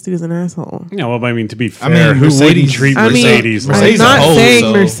like, oh, this dude's an asshole. Yeah, well, I mean, to be fair, mean, who wouldn't Mercedes- treat I mean, Mercedes like Mercedes I'm a not hoe, saying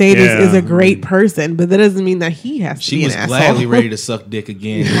so- Mercedes Yeah. is a great person, but that doesn't mean that he has to She be was an gladly asshole. ready to suck dick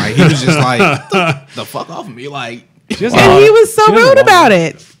again. Like he was just like, the fuck off of me. Like She doesn't- And he was so She doesn't rude want about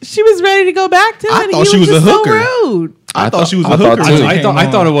it. She was ready to go back to it. I and thought he she was a just hooker. So rude. I thought she was a I thought hooker. too. when it I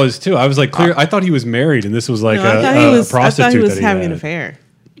came thought on. it was too. I was like, clear. I thought he was married, and this was like No, I thought a he was. I prostitute thought he was that he having had. an affair.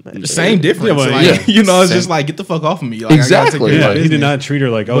 But- Same difference. Yeah, well, like, yeah. you know, it's Same. just like get the fuck off of me. Like, I gotta Exactly. take care of Yeah, my he did business. not treat her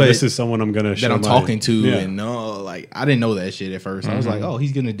like, oh, But- this is someone I'm gonna show that I'm my- talking to, Yeah. and no, like I didn't know that shit at 1st I was like, oh,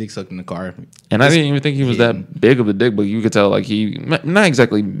 he's getting a dick sucked in the car. And I didn't even think he was that big of a dick, but you could tell like he not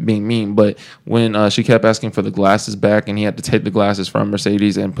exactly being mean, but when she kept asking for the glasses back, and he had to take the glasses from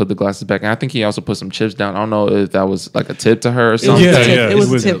Mercedes and put the glasses back, and I think he also put some chips down. I don't know if that was like a tip to her or was something. a tip. It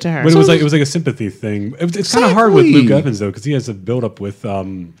was a tip to her. But it was like a sympathy thing. It's kind of hard with Exactly. Luke Evans though, because he has a build up with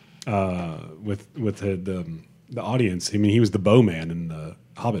the audience. I mean, he was the bowman in the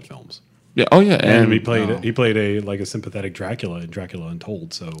Hobbit films, Yeah. Oh yeah. and he played a sympathetic Dracula in Dracula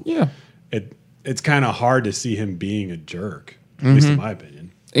Untold. So yeah. it's kind of hard to see him being a jerk, at least in my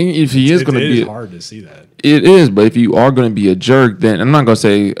opinion. And if he is going to It be is hard to see that. It is, but if you are going to be a jerk, then I'm not going to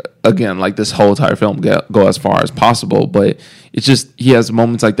say again like this whole entire film go as far as possible. But it's just he has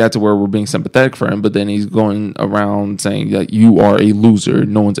moments like that to where we're being sympathetic for him, but then he's going around saying that you are a loser.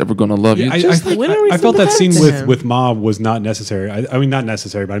 No one's ever going to love you. I when are we felt that scene sympathetic to him? with Mob was not necessary. I mean, not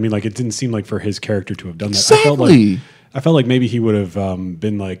necessary, but I mean, like, it didn't seem like for his character to have done that. Exactly. I felt like maybe he would have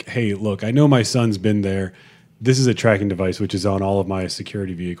been like, "Hey, look, I know my son's been there. This is a tracking device which is on all of my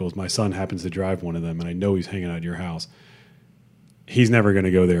security vehicles. My son happens to drive one of them, and I know he's hanging out at your house. He's never going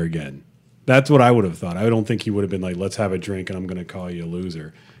to go there again." That's what I would have thought. I don't think he would have been like, "Let's have a drink, and I'm going to call you a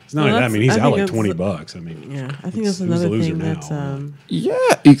loser." It's not only that. I mean, he's I out think like that's- $20. I mean, Yeah, I think that's who's the another loser thing that's now? Yeah,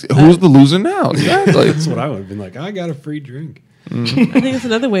 who's the loser now? Exactly. That's what I would have been like. I got a free drink. I think it's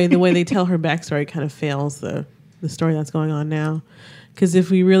another way. The way they tell her backstory kind of fails the story that's going on now. Because if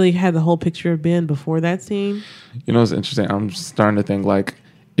we really had the whole picture of Ben before that scene, You know, it's interesting. I'm starting to think like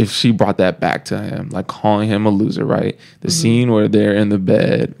if she brought that back to him, like calling him a loser, right? The scene where they're in the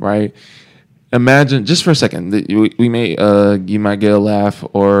bed, right? Imagine just for a second. We may you might get a laugh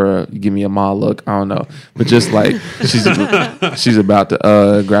or give me a ma look. I don't know, but just like she's about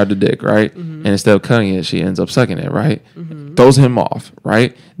to grab the dick, right? And instead of cutting it, she ends up sucking it, right? Throws him off,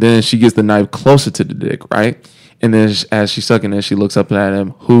 right? Then she gets the knife closer to the dick, right? And then as she's sucking it, she looks up at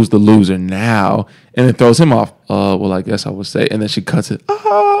him. Who's the loser now? And then throws him off. Well, I guess I would say. And then she cuts it.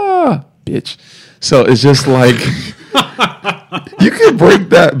 Ah, bitch. So it's just like you can break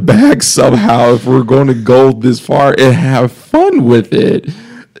that back somehow if we're going to go this far and have fun with it.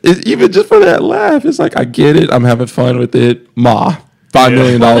 Even just for that laugh, it's like I get it. I'm having fun with it. Ma, $5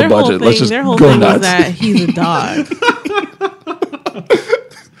 million their whole budget. thing, Let's just their whole go thing nuts. is that he's a dog.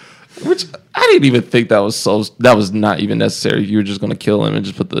 Which I didn't even think that was not even necessary. You were just gonna kill him and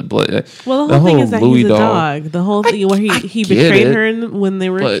just put the blood. Well, the whole thing is that Louis he's a dog. The whole thing where I he get betrayed it, her when they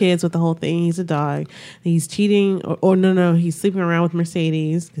were but- kids with the whole thing. He's a dog. He's cheating, or no, he's sleeping around with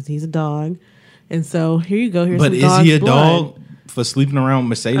Mercedes because he's a dog. And so here you go. Here's But some is dog's he a blood. dog for sleeping around with I'm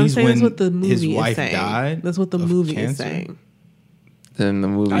Mercedes saying that's when what the movie his is wife saying. died? That's what the of movie is cancer? saying. Then the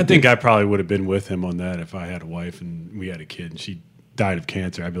movie. I think I probably would have been with him on that if I had a wife and we had a kid and she died of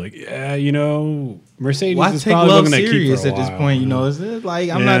cancer. I'd be like, yeah, Mercedes Why is take probably love looking to keep serious for a at this while, point? Is it like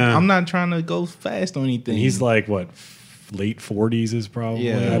I'm Yeah. not trying to go fast on anything. And he's like what, late 40s is probably.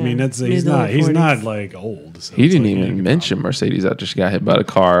 Yeah. I mean, that's Mid to late he's 40s. not like old. So he it's didn't like, even mention Mercedes after she got hit by the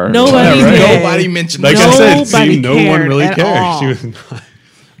car. Nobody Yeah, right. did. Nobody mentioned Like that. I said, Nobody see, no one cared really at cared. all. She was not.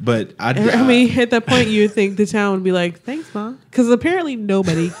 But I mean, at that point, you would think the town would be like, "Thanks, Mom," because apparently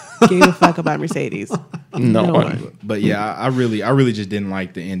nobody gave a fuck about Mercedes. No No one. one. But yeah, I really just didn't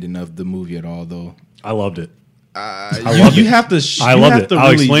like the ending of the movie at all, though. I loved it. You, you have to. I you loved have it. to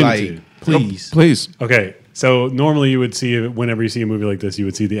I'll really explain it like, to you. please. Please. Okay, so normally you would see whenever you see a movie like this, you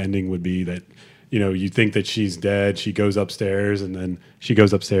would see the ending would be that you think that she's dead. She goes upstairs, and then she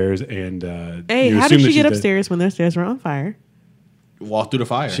goes upstairs, and Hey, you how assume did that she get she's dead. upstairs when their stairs were on fire? Walk through the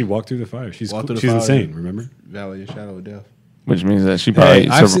fire. She walked through the fire. She's Walked through the she's fire. insane. Remember? Valley of Shadow of Death. Which means that she probably.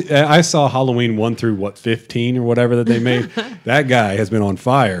 Hey, I saw Halloween 1 through 15 or whatever that they made. That guy has been on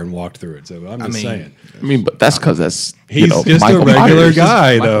fire and walked through it. So I'm just saying. I mean, but that's because that's He's just Michael a regular Myers.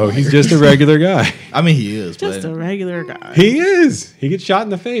 guy, though. He's just a regular guy. I mean, he is Just but a regular guy. He is. He gets shot in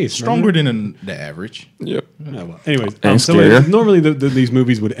the face. stronger than the average. Yep. Oh, well. Anyways, And so scarier. normally these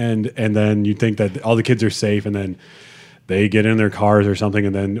movies would end, and then you'd think that all the kids are safe, and then they get in their cars or something,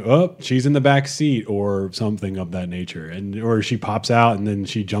 and then she's in the back seat or something of that nature, and or she pops out, and then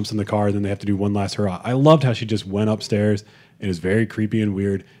she jumps in the car, and then they have to do one last hurrah. I loved how she just went upstairs. It was very creepy and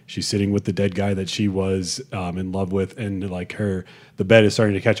weird. She's sitting with the dead guy that she was in love with, and like the bed is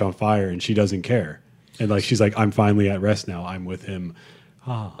starting to catch on fire, and she doesn't care, and like she's like, I'm finally at rest now. I'm with him.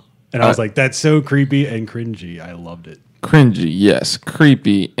 And I was like, that's so creepy and cringy. I loved it. Cringy, yes.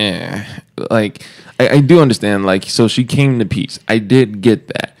 Creepy, like I do understand. Like, so she came to peace. I did get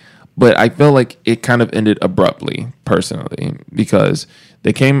that, but I felt like it kind of ended abruptly, personally, because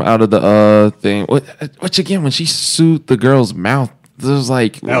they came out of the thing. Which again, when she sued the girl's mouth, it was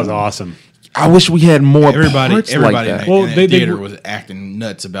like That was awesome. I wish we had more Everybody parts in like that, that. Well, in that they theater were- was acting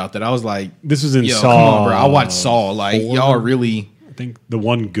nuts about that. I was like, This was in yo, Saw. come on, bro. I watched Saw. Like, 4. y'all really. I think the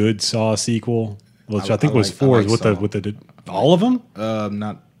one good Saw sequel, which I think I was like- 4, I like with Saw. the all of them.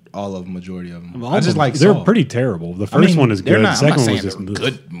 Not all of them, majority of them. All I of just them. like They're Saw. pretty terrible. The I first mean, one is they're good. not- The I'm not second one saying was they're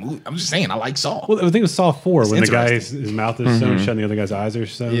just good movie. I'm just saying I like Saw. Well, I think it was Saw 4 when the interesting. guy's his mouth is sewn shut and the other guy's eyes are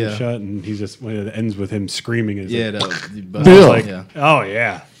sewn Yeah. shut, and he's just when it ends with him screaming. It's yeah, like, but, Bill. like, yeah. oh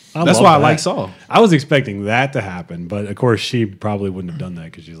yeah. That's love why I that. like Saw. I was expecting that to happen, but of course she probably wouldn't have done that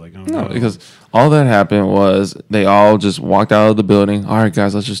because she's like, oh No, no, because all that happened was they all just walked out of the building. All right,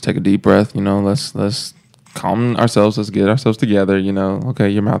 guys, let's just take a deep breath. Let's calm ourselves. Let's get ourselves together. Okay,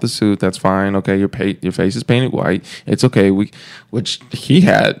 your mouth is soothed. That's fine. Okay, your face is painted white. It's okay. Which he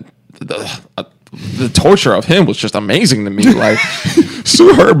had the torture of him was just amazing to me. Like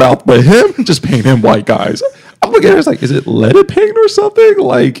sue her mouth, but him just paint him white, guys. I'm looking at her, it's like, is it leaded paint or something?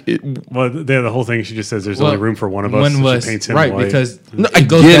 Like, Well, the whole thing she just says there's Well, only room for one of us. one so was she paints him right white. because No, I it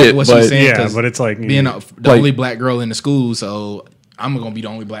goes get back it, to what but- she's saying. Yeah, 'cause but it's like being the like- only black girl in the school, so I'm gonna be the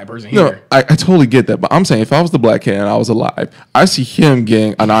only black person No, here. I totally get that, but I'm saying if I was the black kid and I was alive, I see him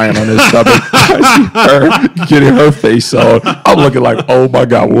getting an iron on his stomach. I see her getting her face sewn. I'm looking like, oh my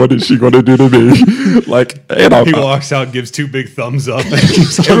god, what is she going to do to me? Like, and He walks out, gives 2 big thumbs up.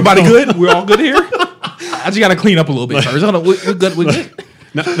 Everybody good? We're all good here. I just gotta clean up a little bit first. We're good. We're good.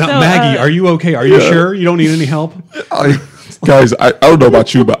 Now, Maggie, are you okay? Are you sure you don't need any help? Guys, I don't know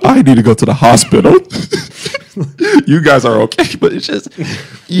about you, but I need to go to the hospital. You guys are okay, but it's just,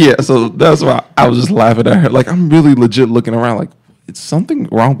 yeah. So that's why I was just laughing at her. Like, I'm really legit looking around, like, is something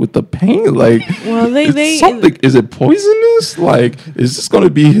wrong with the paint? Like, Well, is it poisonous? Like, is this going to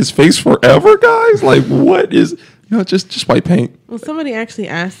be his face forever, guys? Like, what is, just white paint. Well, somebody actually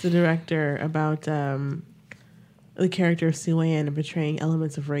asked the director about the character of Sue-Ann and portraying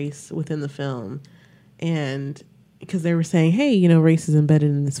elements of race within the film, and because they were saying, hey, race is embedded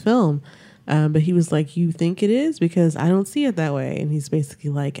in this film. But he was like, you think it is? Because I don't see it that way. And he's basically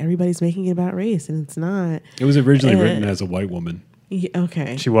like, everybody's making it about race, and it's not. It was originally written as a white woman. Yeah,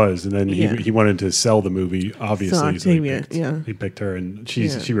 okay. She was, and then he wanted to sell the movie, obviously. So Octavia, he picked her, and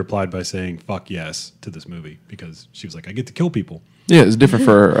she replied by saying, fuck yes, to this movie, because she was like, I get to kill people. Yeah, it's different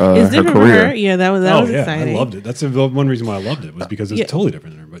for it's her different career. For her. Yeah, that was exciting. I loved it. That's the one reason why I loved it, was because it was totally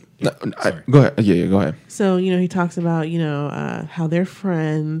different than her. But sorry. Go ahead. Yeah, go ahead. So, he talks about, how they're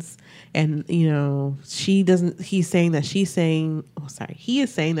friends. And, he is saying that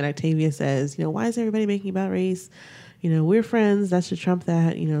Octavia says, why is everybody making about race? We're friends. That should trump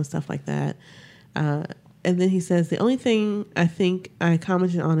that, stuff like that. And then he says, the only thing I think I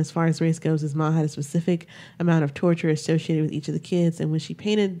commented on as far as race goes is Ma had a specific amount of torture associated with each of the kids. And when she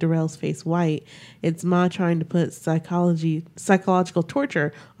painted Darrell's face white, it's Ma trying to put psychological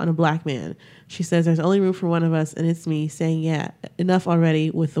torture on a black man. She says, there's only room for one of us, and it's me, saying, yeah, enough already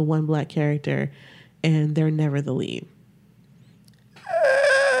with the one black character, and they're never the lead.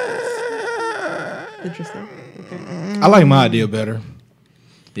 Interesting. Okay. I like my idea better.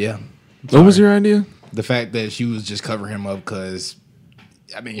 Yeah. What was your idea? The fact that she was just covering him up because,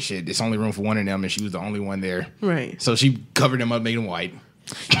 I mean, shit, there's only room for one of them, and she was the only one there. Right. So she covered him up, made him white.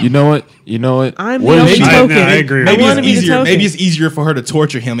 You know what? I'm What the if only she- token. I agree. Maybe wanna it's be the easier. token. Maybe it's easier for her to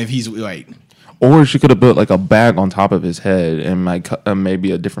torture him if he's white. Or she could have put like a bag on top of his head and like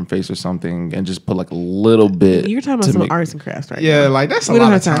maybe a different face or something, and just put like a little bit. You're talking about to some make- arts and crafts, right? Yeah, now. like that's a We don't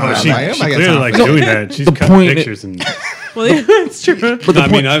lot of have time time. for She, that. Like, she I got clearly time likes for that. doing that. She's The cutting point- pictures and. Well, yeah, that's true. But the I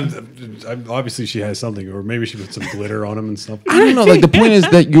point, mean, obviously she has something, or maybe she put some glitter on them and stuff. I don't know. Like the point is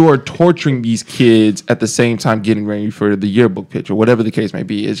that you are torturing these kids at the same time getting ready for the yearbook picture, whatever the case may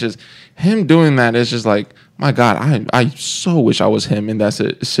be. It's just him doing that. It's just like, my God, I so wish I was him in that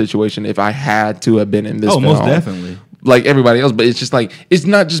situation if I had to have been in this. Oh, most film. definitely. Like everybody else, but it's just like, it's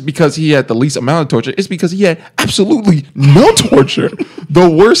not just because he had the least amount of torture, it's because he had absolutely no torture. The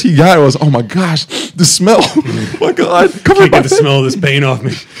worst he got was, oh my gosh, the smell. Oh my God, Can't get the smell of this paint off me.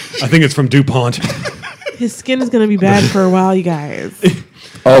 I think it's from DuPont. His skin is going to be bad for a while, you guys.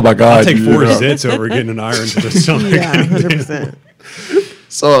 Oh my God, I'll take 4 yeah. zits over getting an iron to the stomach. Yeah, 100%.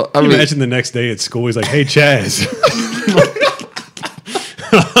 So I mean, Imagine the next day at school, he's like, "Hey, Chaz,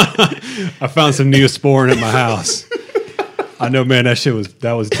 I found some Neosporin at my house. I know, man,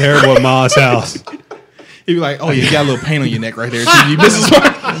 that was terrible at Ma's house." He'd be like, "Oh, you got a little paint on your neck right there. So you miss a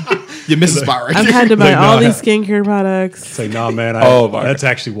spot. You miss a spot right I've there." had to buy Like, all no, these skincare products. It's like, nah, man, my that's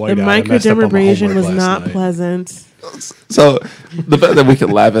actually white The out. I messed up on my microdermabrasion homework was last not night." pleasant. so the fact that we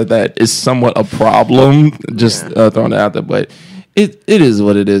can laugh at that is somewhat a problem. Just throwing it out there, but it is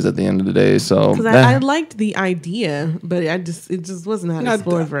what it is at the end of the day. So Because I liked the idea, but it just was not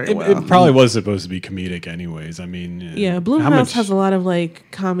explored very well. It probably was supposed to be comedic, anyways. I mean, Yeah, Blumhouse has a lot of like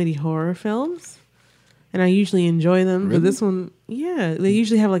comedy horror films, and I usually enjoy them. But this one, yeah, they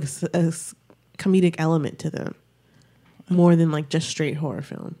usually have like a comedic element to them, more than like just straight horror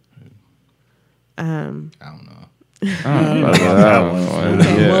film. I don't know.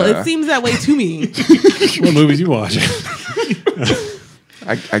 Well, it seems that way to me. What movies you watch?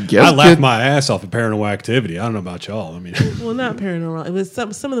 I guess I laughed my ass off at Paranormal Activity. I don't know about y'all. I mean, Well, not paranormal. It was some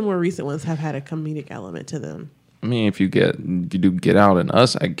of the more recent ones have had a comedic element to them. I mean, if you do Get Out and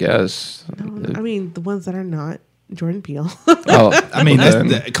Us, I guess. I mean, the ones that are not Jordan Peele. Oh, I mean, then-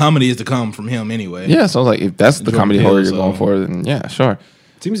 that's the comedy is to come from him anyway. yeah. So I was like, if that's the Jordan comedy Peele, horror you're so- going for, then yeah, sure.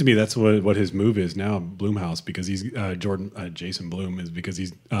 it seems to me that's what his move is now, Blumhouse, because he's Jason Blum is because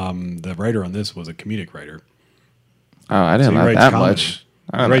he's the writer on this was a comedic writer. Oh, I didn't he like writes that comedy. much.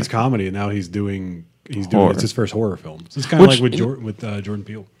 He writes comedy, and now he's doing Horror. it's his first horror film. So it's kind of Which- like with Jordan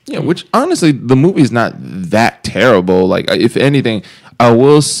Peele. Yeah, which honestly, the movie is not that terrible. Like, if anything, I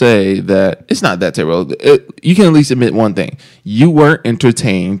will say that it's not that terrible. You can at least admit one thing: you were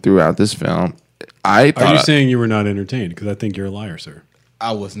entertained throughout this film. I thought Are you saying you were not entertained? Because I think you're a liar, sir.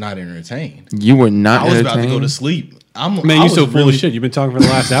 I was not entertained. you were not. I was about to go entertained? to sleep. Man, I you're was so full really- of shit. You've been talking for the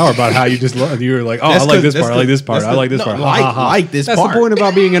last hour about how you just you were like, oh, That's I like 'cause- this that's part, I like 'cause- this part, that's I like this 'cause- part. no, Ha, ha, ha. like this That's part. the point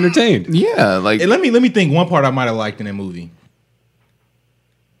about being entertained. Yeah, like And let me think. One part I might have liked in that movie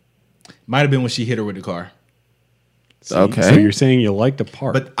might have been when she hit her with the car. okay. So you're saying you liked the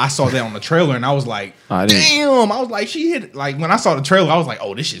part, But I saw that on the trailer and I was like, I didn't- damn. I was like, she hit, like, when I saw the trailer, I was like,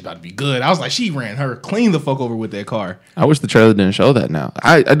 oh, this shit's about to be good. I was like, she ran her clean the fuck over with that car. I wish the trailer didn't show that. Now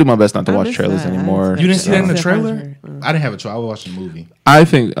I do my best not to I watch missed trailers that. anymore. You didn't see that in the Except trailer? for- I didn't have a trailer. I watched the movie. I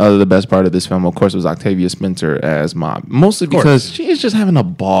think the best part of this film, of course, was Octavia Spencer as Mom. Mostly because she is just having a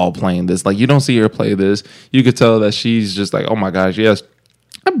ball playing this. Like, you don't see her play this. You could tell that she's just like, oh my gosh, yes.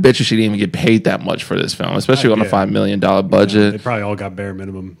 I bet you she didn't even get paid that much for this film, especially on a Yeah. $5 million they budget. probably all got bare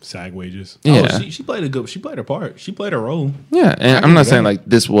minimum SAG wages. Yeah. Oh, she played she played her part. She played her role. Yeah, and I'm give not you saying that. like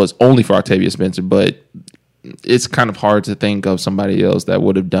this was only for Octavia Spencer, but it's kind of hard to think of somebody else that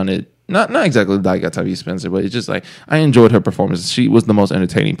would have done it. Not exactly like Octavia Spencer, but it's just like I enjoyed her performance. She was the most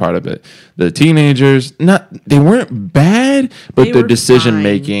entertaining part of it. The teenagers, they weren't bad, but They their were decision fine.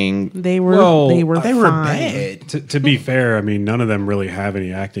 making. They were Well, they were They were fine. bad. To be fair, I mean, none of them really have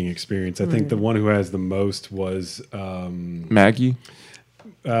any acting experience. I think the one who has the most was, Maggie,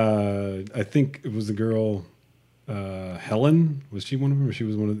 I think it was the girl, Helen. Was she one of them? Or she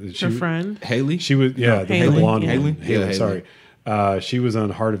was one of the, she, Her friend. Haley? She was, yeah, the Haley, blonde yeah. one. Haley? Yeah, sorry. She was on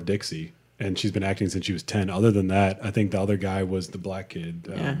Heart of Dixie, and she's been acting since she was 10. Other than that, I think the other guy was the black kid.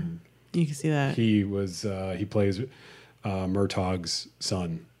 Yeah, you can see that. He was he plays Murtaugh's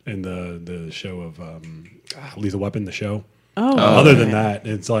son in the show of Lethal Weapon, the show. Oh, Other than that,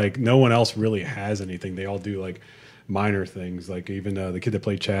 it's like no one else really has anything. They all do like minor things. Like even the kid that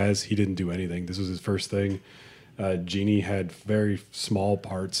played Chaz, he didn't do anything. This was his first thing. Jeannie had very small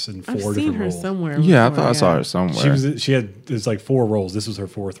parts in I've four seen different her roles. somewhere. yeah, I before, thought I saw her somewhere. She had it's like 4 roles. This was her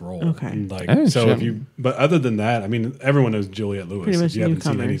 4th role. Okay. And, like Hey, so shit. if you but other than that, I mean everyone knows Juliette Lewis. Pretty much If you haven't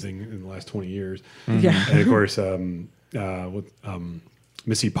seen newcomers. anything in the last 20 years. Yeah. And of course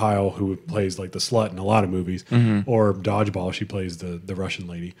Missy Pyle, who plays like the slut in a lot of movies, or Dodgeball, she plays the Russian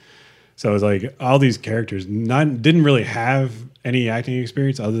lady. So it's like all these characters didn't really have any acting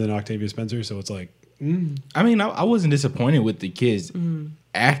experience other than Octavia Spencer. So it's like I mean, I wasn't disappointed with the kids'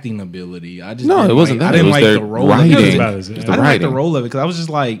 acting ability. I just No, didn't it wasn't like, that. I didn't It was like their the role writing. of It it. was I about It's as- the didn't like the writing. role of it because I was just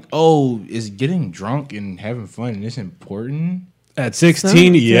like, oh, is getting drunk and having fun and this important? at 16, So,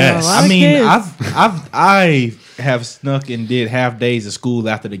 yes. yeah, a lot I of mean, kids. I have snuck and did half days of school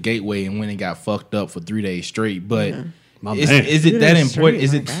after the gateway and went and got fucked up for 3 days straight. But My is man. it 3 that days important? straight?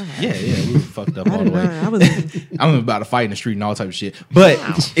 Is My it? God. Yeah, we were fucked up I all the did way. not. I was. I'm about to fight in the street and all type of shit. But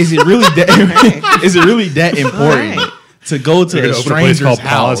is it really that? Is it really that important All right. to go to You're a gonna open a place stranger's called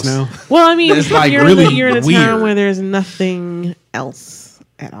house? Palace now. Well, I mean, It's like you're really you're in a weird. town where there's nothing else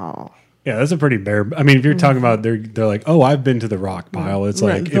at all. Yeah, that's a pretty bare. I mean, if you're talking about they're like, oh, I've been to the Rock Pile. It's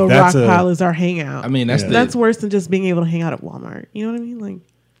like the if that's rock a pile is our hangout. I mean, that's Yeah. the, that's worse than just being able to hang out at Walmart. You know what I mean?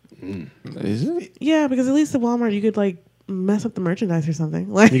 Like, Is it? yeah, because at least at Walmart you could like mess up the merchandise or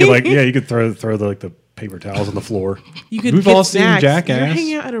something. Like, you could like you could throw the paper towels on the floor. you could We've get all seen snacks. Jackass. You're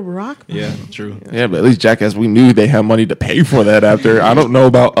hanging out at a rock pile. yeah, true. Yeah, but at least Jackass, we knew they had money to pay for that after. I don't know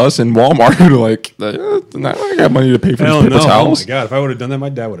about us in Walmart. I got money to pay for Hell these no! paper Oh towels. my god! If I would have done that, my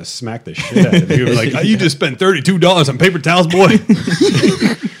dad would have smacked the shit out of me. He was like, "You just spent $32 on paper towels, boy."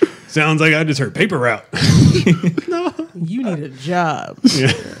 Sounds like I just heard paper route. You need a job.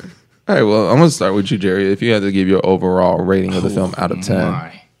 Yeah. All right, well, I'm going to start with you, Jerry. If you had to give your overall rating of the film out of 10.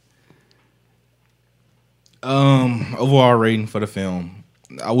 My. Overall rating for the film,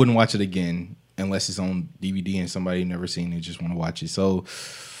 I wouldn't watch it again unless it's on DVD and somebody never seen it just want to watch it. So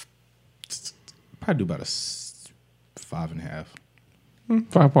probably do about a 5.5.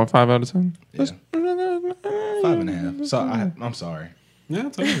 5.5 out of 10? Yeah. 5.5. So I'm sorry. Yeah,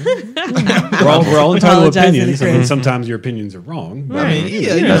 it's all right. we're all entitled to Apologizing to opinions, Chris. and sometimes your opinions are wrong. But I mean,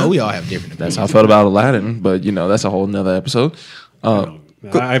 yeah, you know, we all have different That's opinions. how I felt about Aladdin, but, that's a whole nother episode.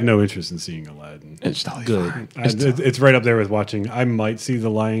 I have no interest in seeing Aladdin. It's totally Good. fine. It's right up there with watching. I might see The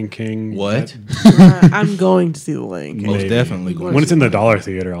Lion King. What? I'm going to see the Lion King. Most Maybe. definitely going. When it's in the dollar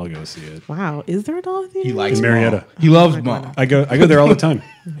theater, I'll go see it. Wow, is there a dollar theater? He likes In Marietta. Maul. He loves Maul. I go there all the time.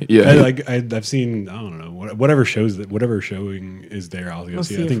 Yeah. I've seen, I don't know, whatever showing is there, I'll go I'll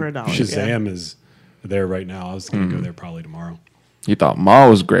see see it. I it think for $1, Shazam is there right now. I was going to go there probably tomorrow. You thought Ma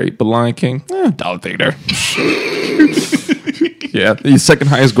was great, but Lion King, dollar theater. Yeah, the second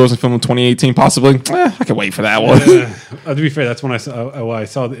highest grossing film of 2018, possibly. I can wait for that one. To be fair, that's when I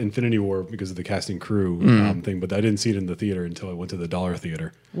saw the Infinity War because of the casting crew thing, but I didn't see it in the theater until I went to the Dollar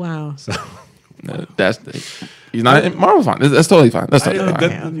Theater. Wow. So He's not Marvel fine. That's totally fine. That's totally fine.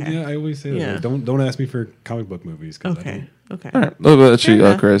 Okay. Yeah, I always say that. Yeah. Like, don't ask me for comic book movies. 'Cause Okay. Okay. All right. What about you, Fair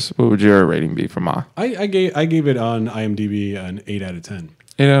enough. Chris? What would your rating be for Ma? I gave it on IMDb an 8 out of 10.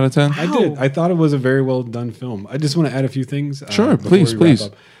 8 out of 10? I did. I thought it was a very well done film. I just want to add a few things. Sure, before please, we wrap please.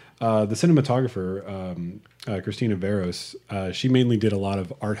 up. The cinematographer, Christina Veros, she mainly did a lot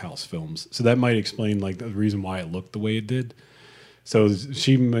of art house films, so that might explain like the reason why it looked the way it did. So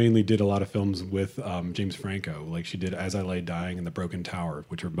she mainly did a lot of films with James Franco, like she did As I Lay Dying and The Broken Tower,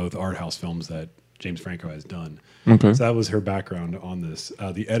 which are both art house films that James Franco has done. Okay. So that was her background on this.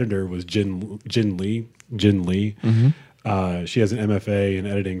 The editor was Jin Lee. She has an MFA in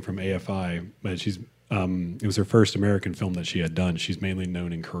editing from AFI, but she's it was her first American film that she had done. She's mainly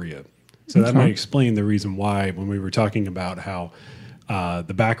known in Korea. So that might explain the reason why when we were talking about how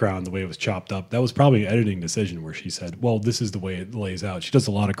the background, the way it was chopped up, that was probably an editing decision where she said, well, this is the way it lays out. She does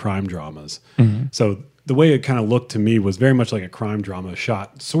a lot of crime dramas. So the way it kind of looked to me was very much like a crime drama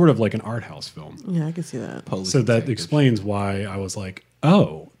shot, sort of like an art house film. Yeah, I can see that. So that explains why I was like,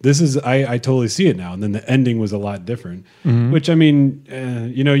 oh, this is, I totally see it now. And then the ending was a lot different, which I mean,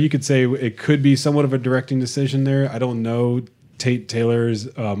 you could say it could be somewhat of a directing decision there. I don't know Tate Taylor's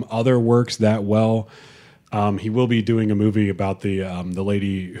other works that well. He will be doing a movie about the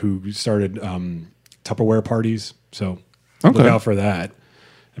lady who started Tupperware parties. So look out for that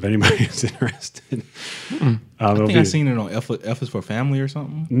if anybody is interested. I think I seen it on F is for Family or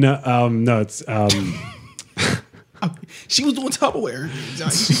something. No, it's She was doing Tupperware.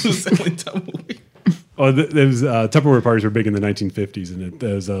 She was selling Tupperware. Oh, there was Tupperware parties were big in the 1950s, and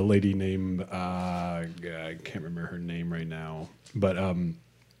there's a lady named I can't remember her name right now, but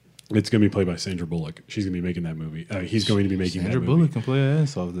it's going to be played by Sandra Bullock. She's going to be making that movie. He's going to be making Sandra that Bullock movie. can play her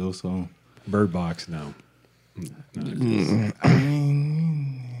ass off though. So Bird Box, no. I mean,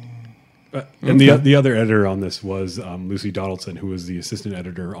 And the other editor on this was Lucy Donaldson, who was the assistant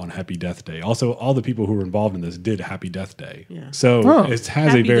editor on Happy Death Day. Also, all the people who were involved in this did Happy Death Day. Yeah. So it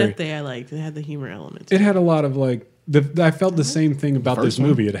has Happy a very. Death Day I liked. It had the humor element. It had a lot of like. I felt the same thing about this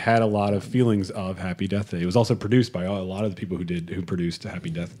movie. It had a lot of feelings of Happy Death Day. It was also produced by a lot of the people who produced Happy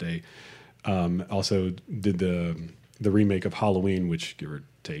Death Day. Also did the remake of Halloween, which give or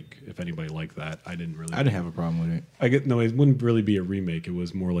take, if anybody liked that, I didn't have a problem with it. It wouldn't really be a remake. It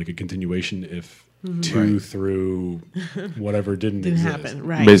was more like a continuation. If 2 through whatever didn't exist. happen,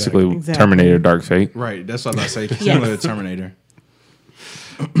 right? Basically, Exactly. Terminator Dark Fate. Right, that's what I say. Similar to Terminator.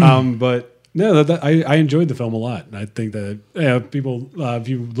 But no, I enjoyed the film a lot. And I think that people, if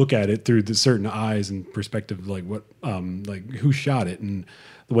you look at it through the certain eyes and perspective, like what, like who shot it and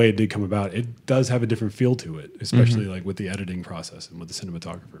the way it did come about, it does have a different feel to it, especially like with the editing process and with the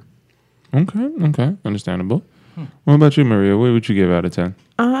cinematographer. Okay, understandable. What about you, Maria? What would you give out of 10?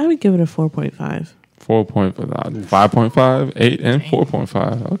 I would give it a 4.5. 5.5, 8, and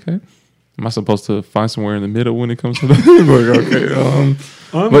 4.5. Okay. Am I supposed to find somewhere in the middle when it comes to that? Okay.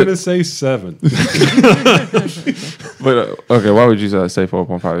 I'm going to say 7. But okay, why would you say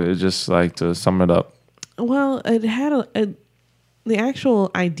 4.5? It's just like to sum it up. Well, it had the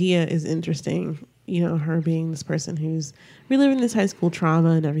actual idea is interesting. You know, her being this person who's reliving this high school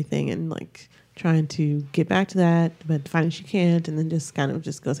trauma and everything, and like trying to get back to that, but finding she can't, and then just kind of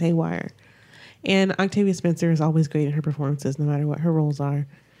just goes haywire. And Octavia Spencer is always great in her performances, no matter what her roles are.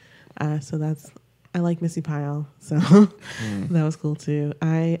 So I like Missy Pyle, so that was cool too.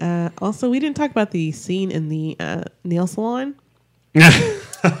 I also, we didn't talk about the scene in the nail salon.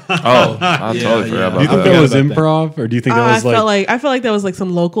 I totally forgot Do you about think that. that was improv, or do you think that was I felt like that was like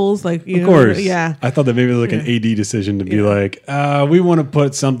some locals, like Of course, yeah. I thought that maybe it was like an AD decision to be like, we want to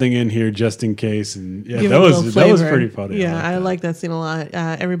put something in here just in case, and yeah, Give that it a was little that was flavor. pretty funny. Yeah, I like that scene a lot.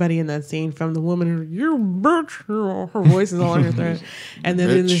 Everybody in that scene, from the woman, you bitch, her voice is all in her throat, and then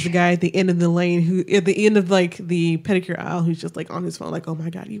there's the guy at the end of the lane who, at the end of like the pedicure aisle, who's just like on his phone, like, oh my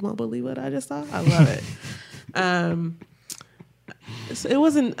god, you won't believe what I just saw. I love it. So it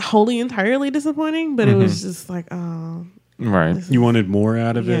wasn't wholly entirely disappointing, but it was just like, oh, Right. You wanted more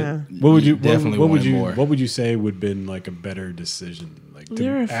out of Yeah. it. What would you Definitely what would wanted you more. What would you say would have been like a better decision? Like to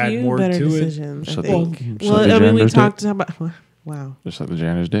there are a add few more better to decisions. I Shut think. the- Well, shut the I mean, we Jander's talked about. Wow, Just like the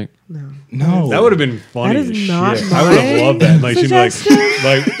Janice dick. no. No, it. That would have been funny That is as not shit. I would have my loved that. Like she'd be like,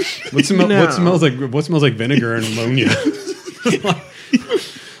 suggestion. No. what smells like vinegar and ammonia?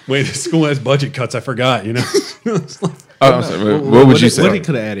 Wait, the school has budget cuts. I forgot. You know. Oh, I'm sorry. What would you say? What he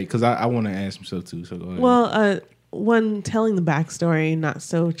could have added? Because I want to ask him so too. So go ahead. Well, one, telling the backstory not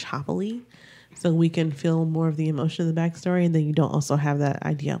so choppily, so we can feel more of the emotion of the backstory, and then you don't also have that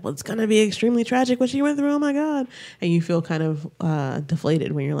idea, well, it's going to be extremely tragic what she went through, oh my God. And you feel kind of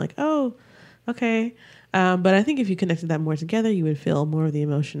deflated when you're like, oh, okay. But I think if you connected that more together, you would feel more of the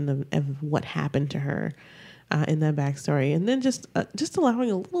emotion of what happened to her in that backstory. And then just allowing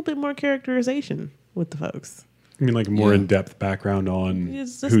a little bit more characterization with the folks. I mean, like a more in-depth background on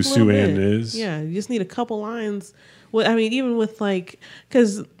Just who a Sue little Ann bit. is. Yeah, you just need a couple lines. Well, I mean, even with like,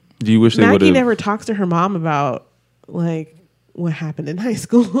 because Do you wish they would Maggie have? never talks to her mom about like what happened in high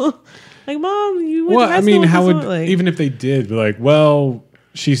school. Like, Mom, you went Well, to high I mean, school how with would this one?" Like, even if they did, be like, well,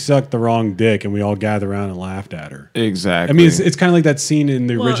 she sucked the wrong dick, and we all gathered around and laughed at her. Exactly. I mean, it's kind of like that scene in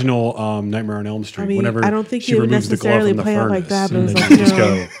the Well, original Nightmare on Elm Street. I mean, whenever I don't think she it would removes the glove necessarily from the play out furnace, like that, but and it's then like, you you just know,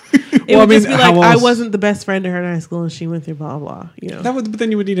 go. it Well, would I just mean, be how like, I else- wasn't the best friend to her in high school, and she went through blah blah. You know, But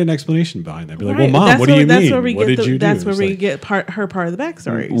then you would need an explanation behind that. Be like, Right, well, Mom, that's what do you That's mean? where we What get did you do? That's where It's we like, get her part of the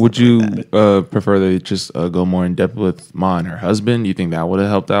backstory. or Would something you like that. prefer they just go more in depth with Ma and her husband? You think that would have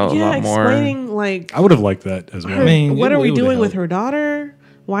helped out a Yeah, lot more? explaining like I would have liked that as well. her, I mean, what it are we would've doing with helped. her daughter?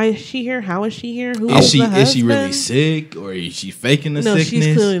 Why is she here? How is she here? Who Is the she really husband? sick, or is she faking the No, sickness?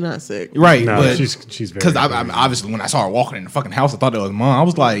 she's clearly not sick. Right, No, but she's very because I crazy. obviously when I saw her walking in the fucking house, I thought that was Mom. I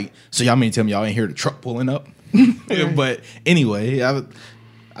was like, so y'all mean to tell me y'all ain't hear the truck pulling up? But anyway,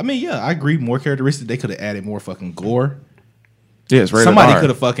 I mean, yeah, I agree. More characteristics. They could have added more fucking gore. Yeah, it's rated Somebody R. could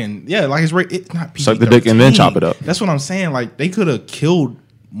have fucking like it's not PG-13. Suck the dick and then chop it up. That's what I'm saying. Like they could have killed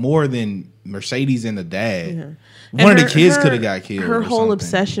more than Mercedes and the dad. Yeah. One And of the kids could have got killed. Her or whole something.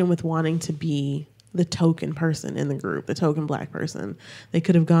 obsession with wanting to be the token person in the group, the token black person. They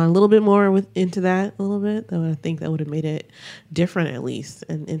could have gone a little bit more into that a little bit. Though I think that would have made it different at least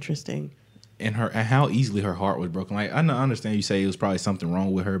and interesting. And how easily her heart was broken. Like I understand you say it was probably something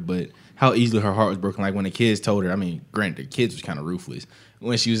wrong with her, but how easily her heart was broken. Like when the kids told her. I mean, granted, the kids was kind of ruthless.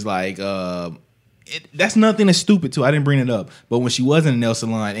 When she was like, that's nothing that's stupid too. I didn't bring it up, but when she was in the nail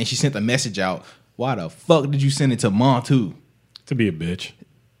salon and she sent the message out, why the fuck did you send it to Mom too? To be a bitch.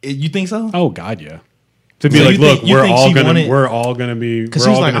 You think so? Oh God, yeah. To be So like, you look, think- you we're think all she gonna wanted- we're all gonna be Because we're she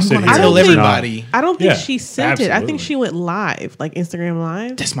was all like, gonna I'm sit gonna here tell and not- everybody. I don't think Yeah, she sent it. I think absolutely. she went live, like Instagram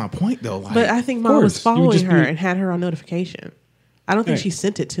live. That's my point though. Like, But I think Mom was course. You would following just her be- and had her on notification. I don't think Right. she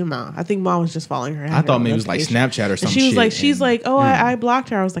sent it to Mom. I think Mom was just following her. and I had her thought on maybe it was like notification. Snapchat or And some she was shit, like, she's and- like, oh, I blocked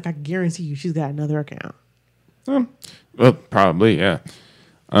her. I was like, I guarantee you, she's got another account. Well, probably, yeah.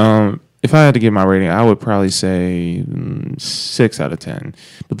 If I had to give my rating, I would probably say 6 out of 10.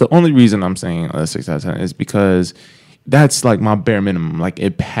 But the only reason I'm saying 6 out of 10 is because that's like my bare minimum. Like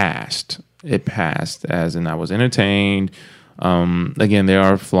it passed. It passed as in I was entertained. Again, there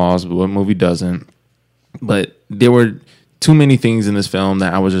are flaws, but what movie doesn't? But there were too many things in this film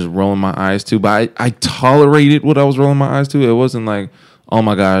that I was just rolling my eyes to. But I tolerated what I was rolling my eyes to. It wasn't like, oh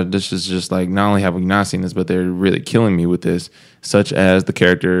my God, this is just like, not only have we not seen this, but they're really killing me with this. Such as the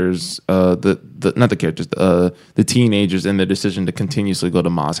characters, not the characters, the teenagers and their decision to continuously go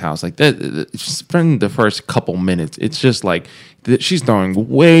to Ma's house. Like that, spend the first couple minutes, it's just like she's throwing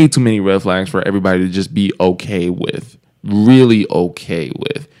way too many red flags for everybody to just be okay with, really okay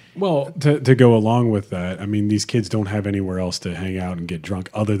with. Well, to go along with that, I mean, these kids don't have anywhere else to hang out and get drunk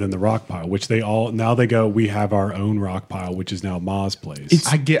other than the rock pile, which they all now they go. We have our own rock pile, which is now Ma's place.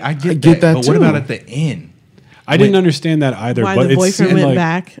 I get get that But too. what about at the end? I didn't understand that either. Why but the it boyfriend seemed went like-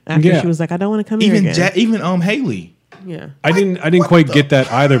 back after Yeah. she was like, I don't want to come here again. Even Haley Yeah. I didn't quite get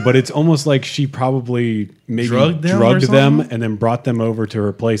that either, but it's almost like she probably maybe Drugged them or drugged them something? and then brought them over to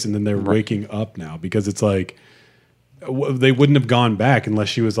her place, and then they're waking up now because it's like they wouldn't have gone back unless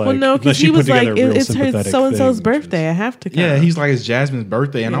she was like, Well, no, unless because she he put was like, together a real it's her sympathetic so and so's thing, which was- birthday. I have to come. Yeah, he's like, it's Jasmine's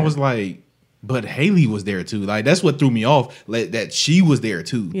birthday. And I Yeah. was like, but Haley was there too. Like, that's what threw me off. Like, that she was there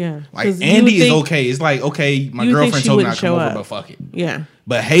too. Yeah. Like, 'Cause you Andy would is think- okay. It's like, okay, my you would think girlfriend she told me wouldn't not to come show over, up. but fuck it. Yeah.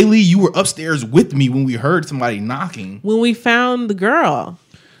 But Haley, you were upstairs with me when we heard somebody knocking. When we found the girl.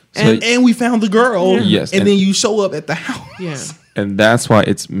 So- And we found the girl. Yeah. Yes, And, and- then you show up at the house. Yeah. And that's why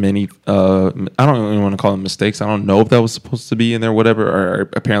it's many, I don't even want to call them mistakes. I don't know if that was supposed to be in there, whatever, or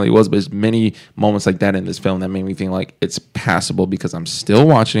apparently it was, but it's many moments like that in this film that made me think like it's passable because I'm still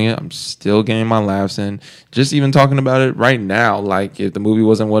watching it. I'm still getting my laughs in. Just even talking about it right now, like if the movie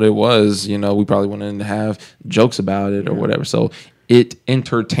wasn't what it was, you know, we probably wouldn't have jokes about it or whatever. So it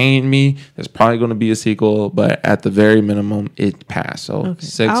entertained me. There's probably going to be a sequel, but at the very minimum, it passed. So Okay.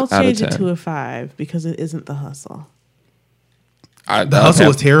 6 I'll out of change 10. it to a 5 because it isn't The Hustle. The hustle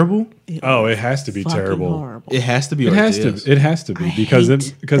was terrible. Oh, it has to be Fucking terrible. horrible. It has to be. It or has is. to. It has to be I because hate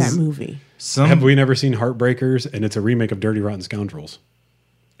it because that movie. Some have we never seen Heartbreakers? And it's a remake of Dirty Rotten Scoundrels.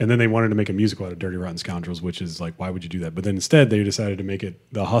 And then they wanted to make a musical out of Dirty Rotten Scoundrels, which is like, why would you do that? But then instead they decided to make it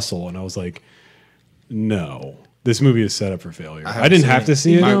The Hustle. And I was like, no, this movie is set up for failure. I didn't have to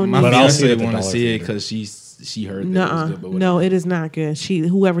see it, My but I'll see fiance it. want to see it because she heard that it was Nuh-uh. good. But No, it is not good.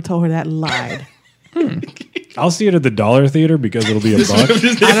 Whoever told her that lied. I'll see it at the Dollar Theater because it'll be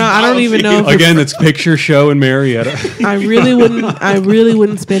 $1. I don't even know. If Again, it's Picture Show in Marietta. I really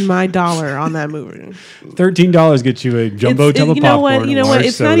wouldn't spend my dollar on that movie. $13 gets you a jumbo tub of You know popcorn. what? You know a what? large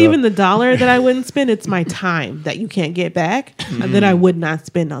It's not soda. even the dollar that I wouldn't spend. It's my time that you can't get back that I would not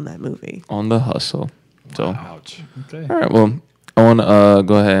spend on that movie. On The Hustle. So, Ouch. Okay. all right. Well, I want to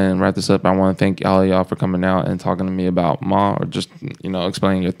go ahead and wrap this up. I want to thank all of y'all for coming out and talking to me about Ma, or just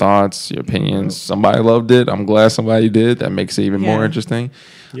explaining your thoughts, your opinions. Somebody loved it. I'm glad somebody did. That makes it even more Yeah. interesting.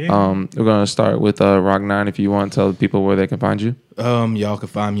 Yeah. We're gonna start with Rock 9. If you want to tell the people where they can find you. Y'all can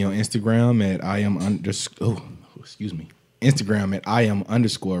find me on Instagram at Instagram at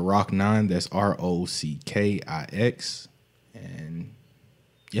 @IAM_Rock9. That's ROCKIX. And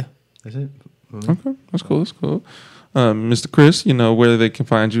yeah, that's it. Okay, that's cool. That's cool. Mr. Chris, where they can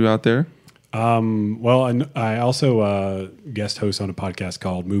find you out there. Well, I also guest host on a podcast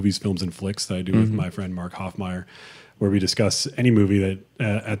called Movies, Films, and Flicks that I do with my friend Mark Hoffmeyer, where we discuss any movie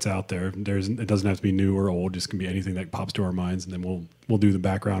that's out there. It doesn't have to be new or old; just can be anything that pops to our minds, and then we'll do the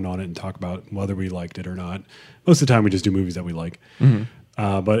background on it and talk about whether we liked it or not. Most of the time, we just do movies that we like.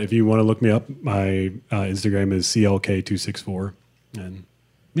 But if you want to look me up, my Instagram is CLK264, and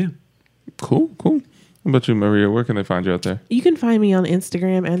yeah. Cool. How about you, Maria? Where can they find you out there? You can find me on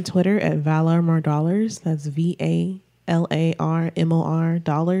Instagram and Twitter at ValorMorDollars. That's VALARMOR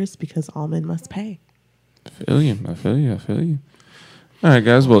dollars, because all men must pay. I feel you. All right,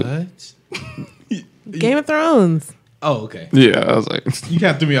 guys. Well, What? Game of Thrones. Oh, okay. yeah, I was like, You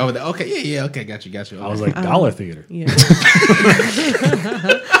kind of threw me over there. Okay, yeah, okay, got you. Okay. I was like, Dollar Theater. Yeah.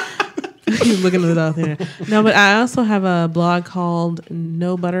 He's looking at it out there. No, but I also have a blog called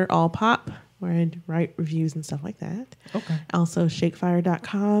No Butter All Pop, where I write reviews and stuff like that. Okay. Also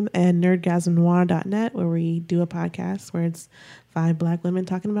shakefire.com and nerdgasmnoir.net, where we do a podcast where it's 5 black women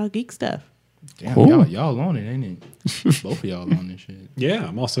talking about geek stuff. Damn, Cool. y'all on it, ain't it? Both of y'all on this shit. Yeah,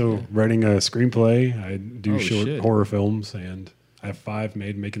 I'm also writing a screenplay. I do Oh, short shit. horror films, and I have 5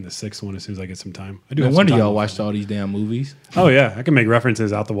 made, making the 6th one as soon as I get some time. I do No have some wonder time. y'all watched all these damn movies. Oh, yeah. I can make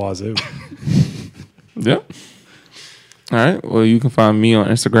references out the wazoo. yep. All right. Well, you can find me on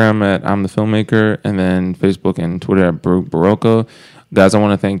Instagram at I'm the Filmmaker, and then Facebook and Twitter at Baruch Barocco. Guys, I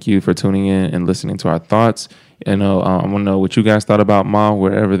want to thank you for tuning in and listening to our thoughts. I want to know what you guys thought about Ma,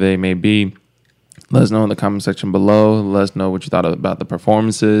 wherever they may be. Let us know in the comment section below. Let us know what you thought about the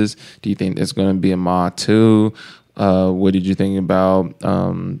performances. Do you think there's going to be a Ma 2? What did you think about,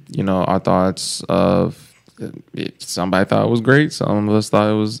 our thoughts of somebody thought it was great. Some of us thought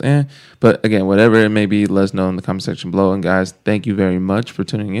it was But again, whatever it may be, let us know in the comment section below. And guys, thank you very much for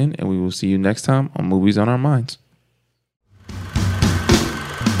tuning in. And we will see you next time on Movies on Our Minds.